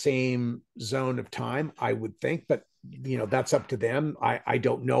in the same zone of time, I would think, but that's up to them. I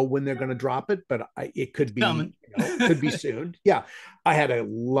don't know when they're going to drop it, but it could be, could be soon. Yeah. I had a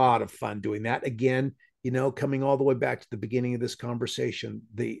lot of fun doing that. Again, coming all the way back to the beginning of this conversation,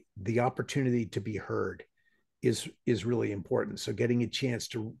 the opportunity to be heard is really important. So getting a chance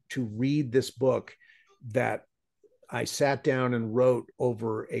to read this book that I sat down and wrote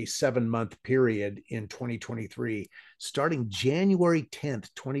over a 7-month period in 2023, starting January 10th,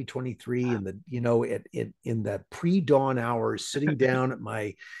 2023, in the pre-dawn hours, sitting down at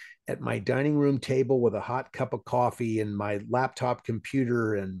my dining room table with a hot cup of coffee and my laptop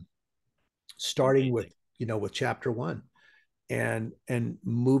computer, and starting with chapter 1 and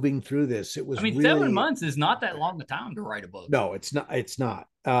moving through this. It was, really, 7 months is not that long a time to write a book. No, it's not.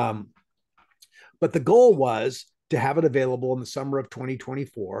 But the goal was to have it available in the summer of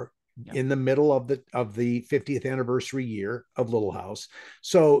 2024, in the middle of the 50th anniversary year of Little House.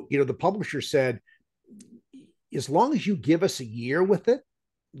 So, the publisher said, as long as you give us a year with it,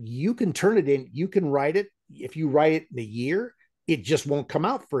 you can turn it in, you can write it. If you write it in a year, it just won't come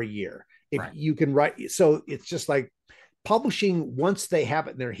out for a year. If you can write, so it's just like publishing, once they have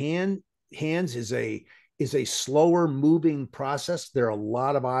it in their hands, is a slower moving process. There are a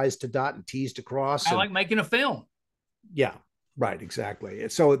lot of I's to dot and T's to cross. I like making a film. Yeah, right. Exactly.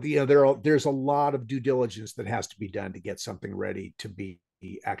 So, there's a lot of due diligence that has to be done to get something ready to be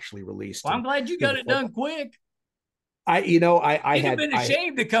actually released. Well, I'm glad you got it done quick. I had been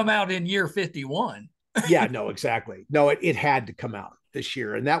ashamed to come out in year 51. Yeah, no, exactly. No, it had to come out this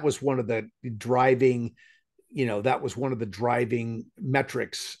year. And that was one of the driving,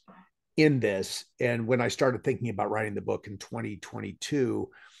 metrics in this. And when I started thinking about writing the book in 2022,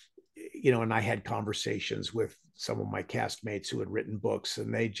 and I had conversations with some of my castmates who had written books,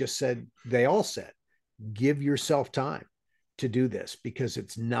 and they all said, give yourself time to do this, because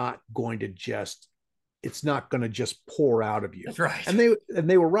it's not going to just pour out of you. That's right. And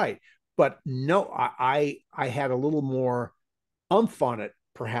they were right. But no, I had a little more oomph on it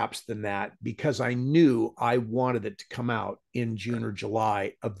perhaps than that, because I knew I wanted it to come out in June or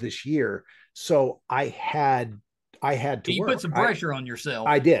July of this year. So I had to You work. put some pressure on yourself.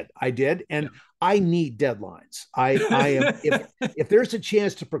 I did. And I need deadlines. I am, if there's a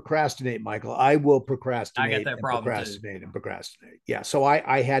chance to procrastinate, Michael, I will procrastinate. I got that problem too. And procrastinate. Yeah. So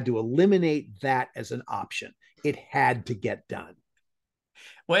I had to eliminate that as an option. It had to get done.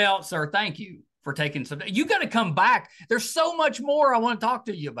 Well, sir, thank you for taking some. You got to come back. There's so much more I want to talk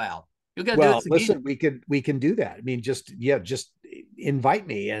to you about. You got to do this again. Listen, we can do that. I mean, just invite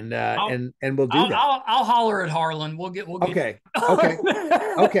me and we'll do that. I'll holler at Harlan. We'll get okay.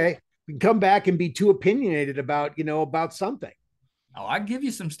 Okay. We can come back and be too opinionated about something. Oh, I can give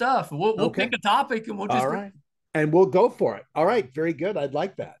you some stuff. We'll pick a topic and we'll just. All right. And we'll go for it. All right. Very good. I'd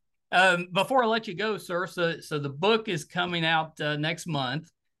like that. Before I let you go, sir, so the book is coming out next month.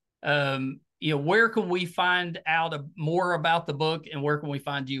 Where can we find out more about the book, and where can we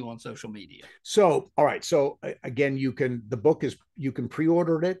find you on social media? So, all right. So again, you can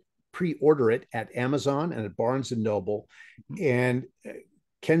pre-order it at Amazon and at Barnes and Noble, and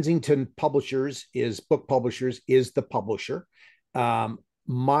Kensington Book Publishers is the publisher.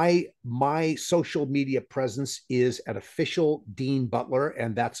 My social media presence is at official Dean Butler,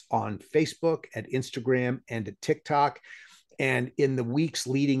 and that's on Facebook, at Instagram, and at TikTok. And in the weeks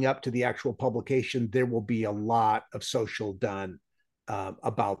leading up to the actual publication, there will be a lot of social done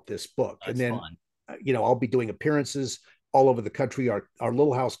about this book. That's and then, fun. I'll be doing appearances all over the country. Our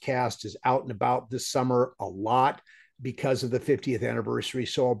Little House cast is out and about this summer a lot because of the 50th anniversary.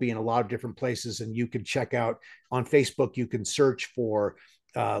 So I'll be in a lot of different places, and you can check out on Facebook. You can search for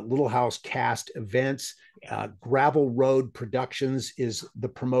Little House cast events. Gravel Road Productions is the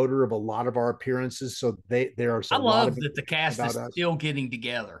promoter of a lot of our appearances. So there are some. I love that the cast is still getting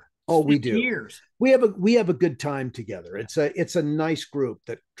together. Oh, we do. Years. We have a good time together. It's a nice group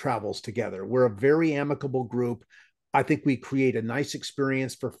that travels together. We're a very amicable group. I think we create a nice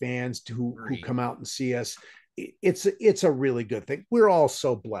experience for fans who come out and see us. It's a really good thing. We're all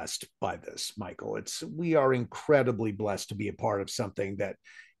so blessed by this, Michael. We are incredibly blessed to be a part of something that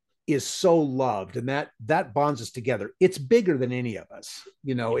is so loved, and that bonds us together. It's bigger than any of us.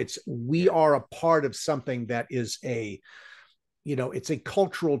 We are a part of something that is it's a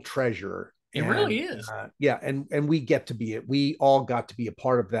cultural treasure. It really is. And we all got to be a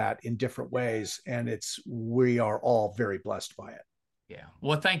part of that in different ways, and we are all very blessed by it. Yeah.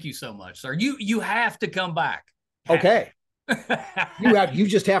 Well, thank you so much, sir. You have to come back. Okay. You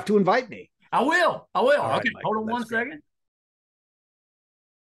just have to invite me. I will. All okay. Right, hold on one second.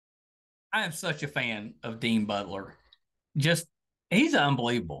 I am such a fan of Dean Butler. He's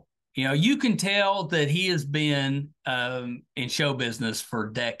unbelievable. You can tell that he has been in show business for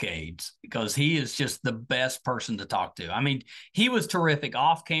decades, because he is just the best person to talk to. I mean, he was terrific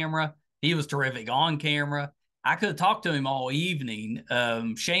off camera. He was terrific on camera. I could have talked to him all evening.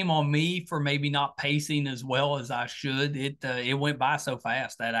 Shame on me for maybe not pacing as well as I should. It went by so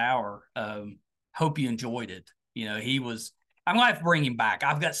fast, that hour. Hope you enjoyed it. I'm going to have to bring him back.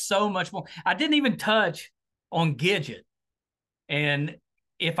 I've got so much more. I didn't even touch on Gidget. And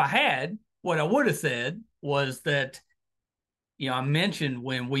if I had, what I would have said was that, I mentioned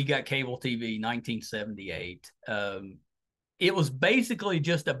when we got cable TV, 1978, it was basically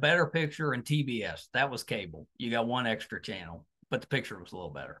just a better picture in TBS. That was cable. You got one extra channel, but the picture was a little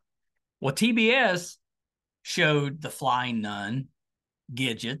better. Well, TBS showed The Flying Nun,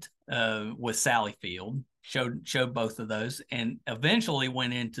 Gidget, with Sally Field, showed both of those, and eventually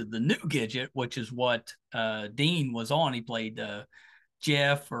went into the new Gidget, which is what Dean was on. He played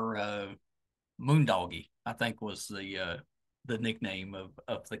Jeff, or Moondoggy, I think was the nickname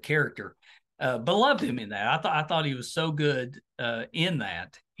of the character. But loved him in that. I thought he was so good in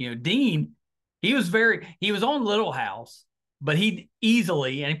that. Dean, he was on Little House, but he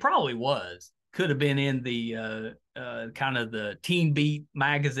easily, and he probably could have been in the kind of the Teen Beat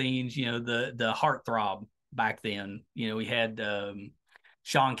magazines, the Heartthrob back then. We had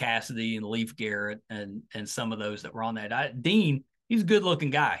Sean Cassidy and Leif Garrett and some of those that were on that. Dean, he's a good looking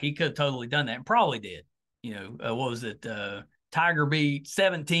guy. He could have totally done that, and probably did. What was it? Tiger Beat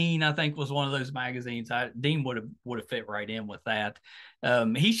 17, I think, was one of those magazines. Dean would have fit right in with that.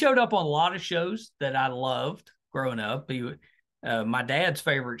 He showed up on a lot of shows that I loved growing up. My dad's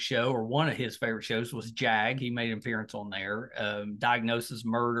favorite show, or one of his favorite shows, was Jag. He made an appearance on there. Diagnosis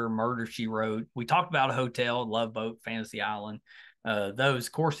Murder, She Wrote. We talked about a Hotel, Love Boat, Fantasy Island. Those,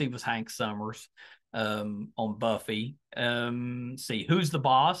 of course, he was Hank Summers on Buffy. See, Who's the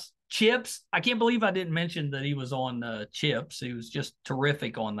Boss? Chips. I can't believe I didn't mention that he was on Chips. He was just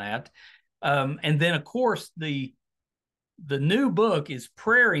terrific on that. And then, of course, the the new book is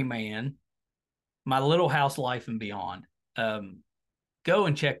Prairie Man, My Little House Life and Beyond. Go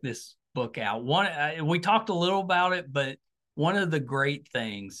and check this book out. We talked a little about it, but one of the great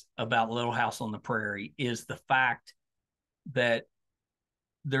things about Little House on the Prairie is the fact that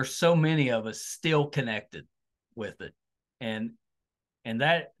there's so many of us still connected with it. And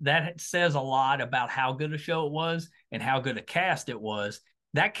that says a lot about how good a show it was and how good a cast it was.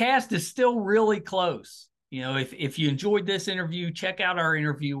 That cast is still really close. You know, if you enjoyed this interview, check out our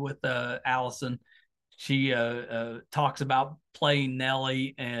interview with Alison. She talks about playing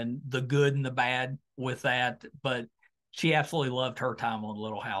Nellie and the good and the bad with that, but she absolutely loved her time on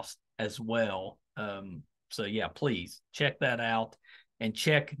Little House as well. So yeah, please check that out and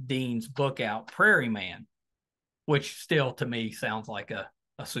check Dean's book out, Prairie Man, which still to me sounds like a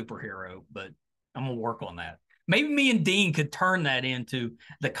superhero, but I'm gonna work on that. Maybe me and Dean could turn that into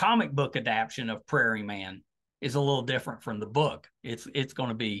the comic book adaptation of Prairie Man. Is a little different from the book. It's going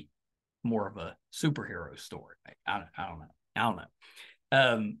to be more of a superhero story. I don't know.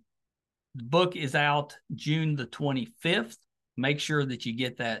 The book is out June the 25th. Make sure that you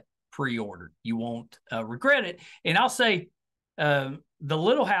get that pre-ordered. You won't regret it. And I'll say the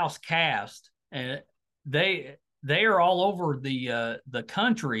Little House cast, they are all over the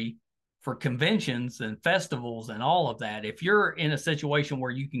country for conventions and festivals and all of that. If you're in a situation where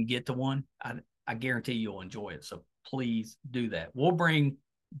you can get to one, I guarantee you'll enjoy it. So please do that. We'll bring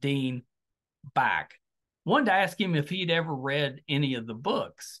Dean back. Wanted to ask him if he'd ever read any of the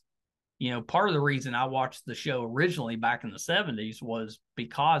books. You know, part of the reason I watched the show originally back in the 70s was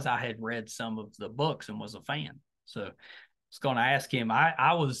because I had read some of the books and was a fan. So I was going to ask him.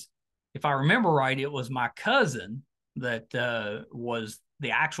 I was, if I remember right, it was my cousin that was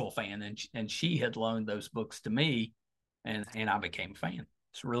the actual fan, and she had loaned those books to me, and I became a fan.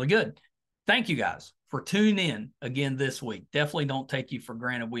 It's really good. Thank you guys for tuning in again this week. Definitely don't take you for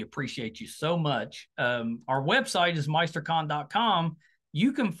granted. We appreciate you so much. Our website is meistercon.com.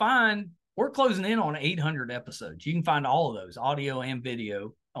 You can find, we're closing in on 800 episodes. You can find all of those, audio and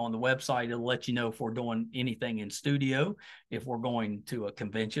video, on the website. It'll let you know if we're doing anything in studio, if we're going to a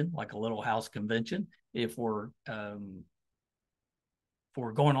convention, like a Little House convention, if we're going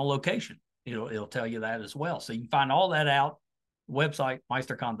on location. It'll tell you that as well. So you can find all that out. Website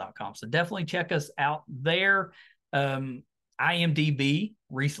meistercon.com. So definitely check us out there. IMDb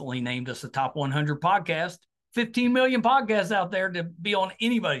recently named us a top 100 podcast. 15 million podcasts out there to be on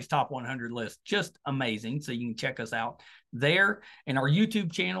anybody's top 100 list. Just amazing. So you can check us out there. And our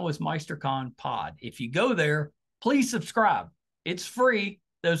YouTube channel is MeisterCon Pod. If you go there, please subscribe. It's free.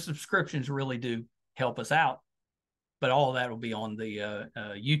 Those subscriptions really do help us out. But all of that will be on the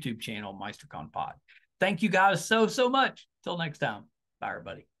YouTube channel, MeisterCon Pod. Thank you guys so much. Till next time. Bye,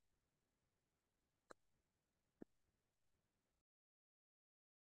 everybody.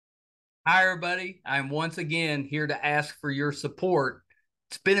 Hi, everybody. I'm once again here to ask for your support.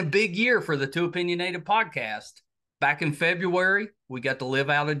 It's been a big year for the Two Opinionated podcast. Back in February, we got to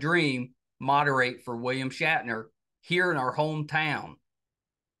live out a dream, moderate for William Shatner here in our hometown.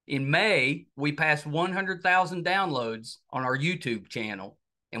 In May, we passed 100,000 downloads on our YouTube channel,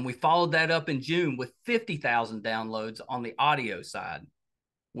 and we followed that up in June with 50,000 downloads on the audio side.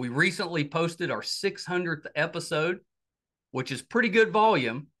 We recently posted our 600th episode, which is pretty good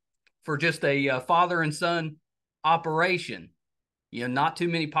volume for just a father and son operation. You know, not too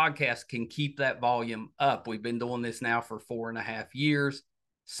many podcasts can keep that volume up. We've been doing this now for 4.5 years,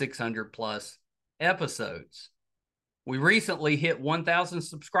 600 plus episodes. We recently hit 1,000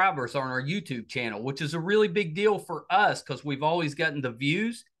 subscribers on our YouTube channel, which is a really big deal for us because we've always gotten the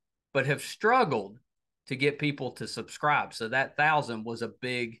views, but have struggled to get people to subscribe. So that 1,000 was a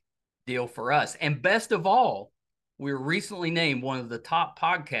big deal for us. And best of all, we were recently named one of the top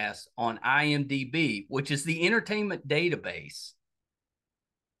podcasts on IMDb, which is the entertainment database.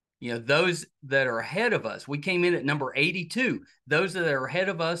 You know, those that are ahead of us, we came in at number 82. Those that are ahead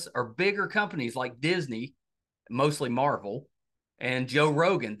of us are bigger companies like Disney, mostly Marvel, and Joe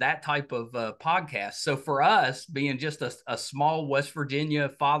Rogan, that type of podcast. So for us, being just a small West Virginia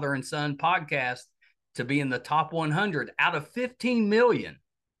father and son podcast, to be in the top 100 out of 15 million,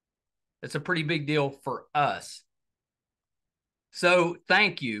 it's a pretty big deal for us. So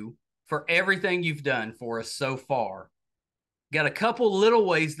thank you for everything you've done for us so far. Got a couple little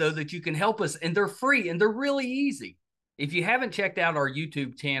ways, though, that you can help us, and they're free, and they're really easy. If you haven't checked out our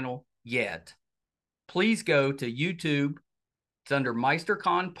YouTube channel yet, please go to YouTube. It's under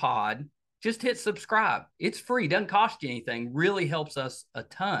MeisterCon Pod. Just hit subscribe. It's free. Doesn't cost you anything. Really helps us a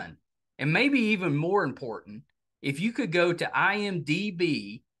ton. And maybe even more important, if you could go to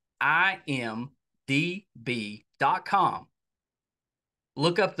IMDb, imdb.com,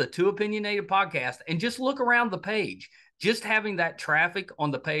 look up the Two Opinionated podcast and just look around the page. Just having that traffic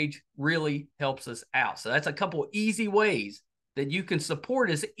on the page really helps us out. So that's a couple easy ways that you can support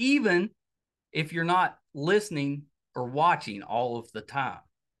us, even if you're not listening or watching all of the time.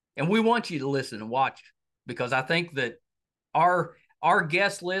 And we want you to listen and watch, because I think that our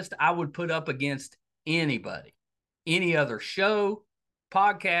guest list, I would put up against anybody, any other show,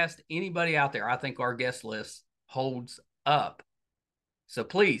 podcast, anybody out there. I think our guest list holds up. So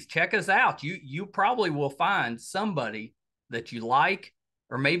please check us out. You probably will find somebody that you like,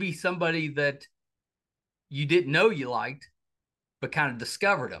 or maybe somebody that you didn't know you liked, but kind of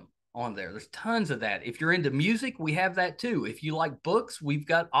discovered them on there. There's tons of that. If you're into music, we have that too. If you like books, we've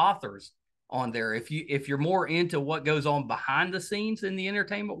got authors on there. If you're more into what goes on behind the scenes in the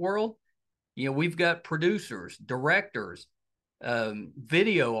entertainment world, we've got producers, directors,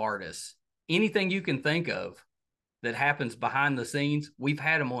 video artists, anything you can think of that happens behind the scenes, we've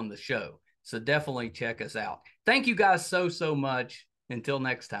had them on the show. So definitely check us out. Thank you guys so much. Until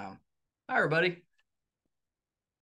next time. Bye, everybody.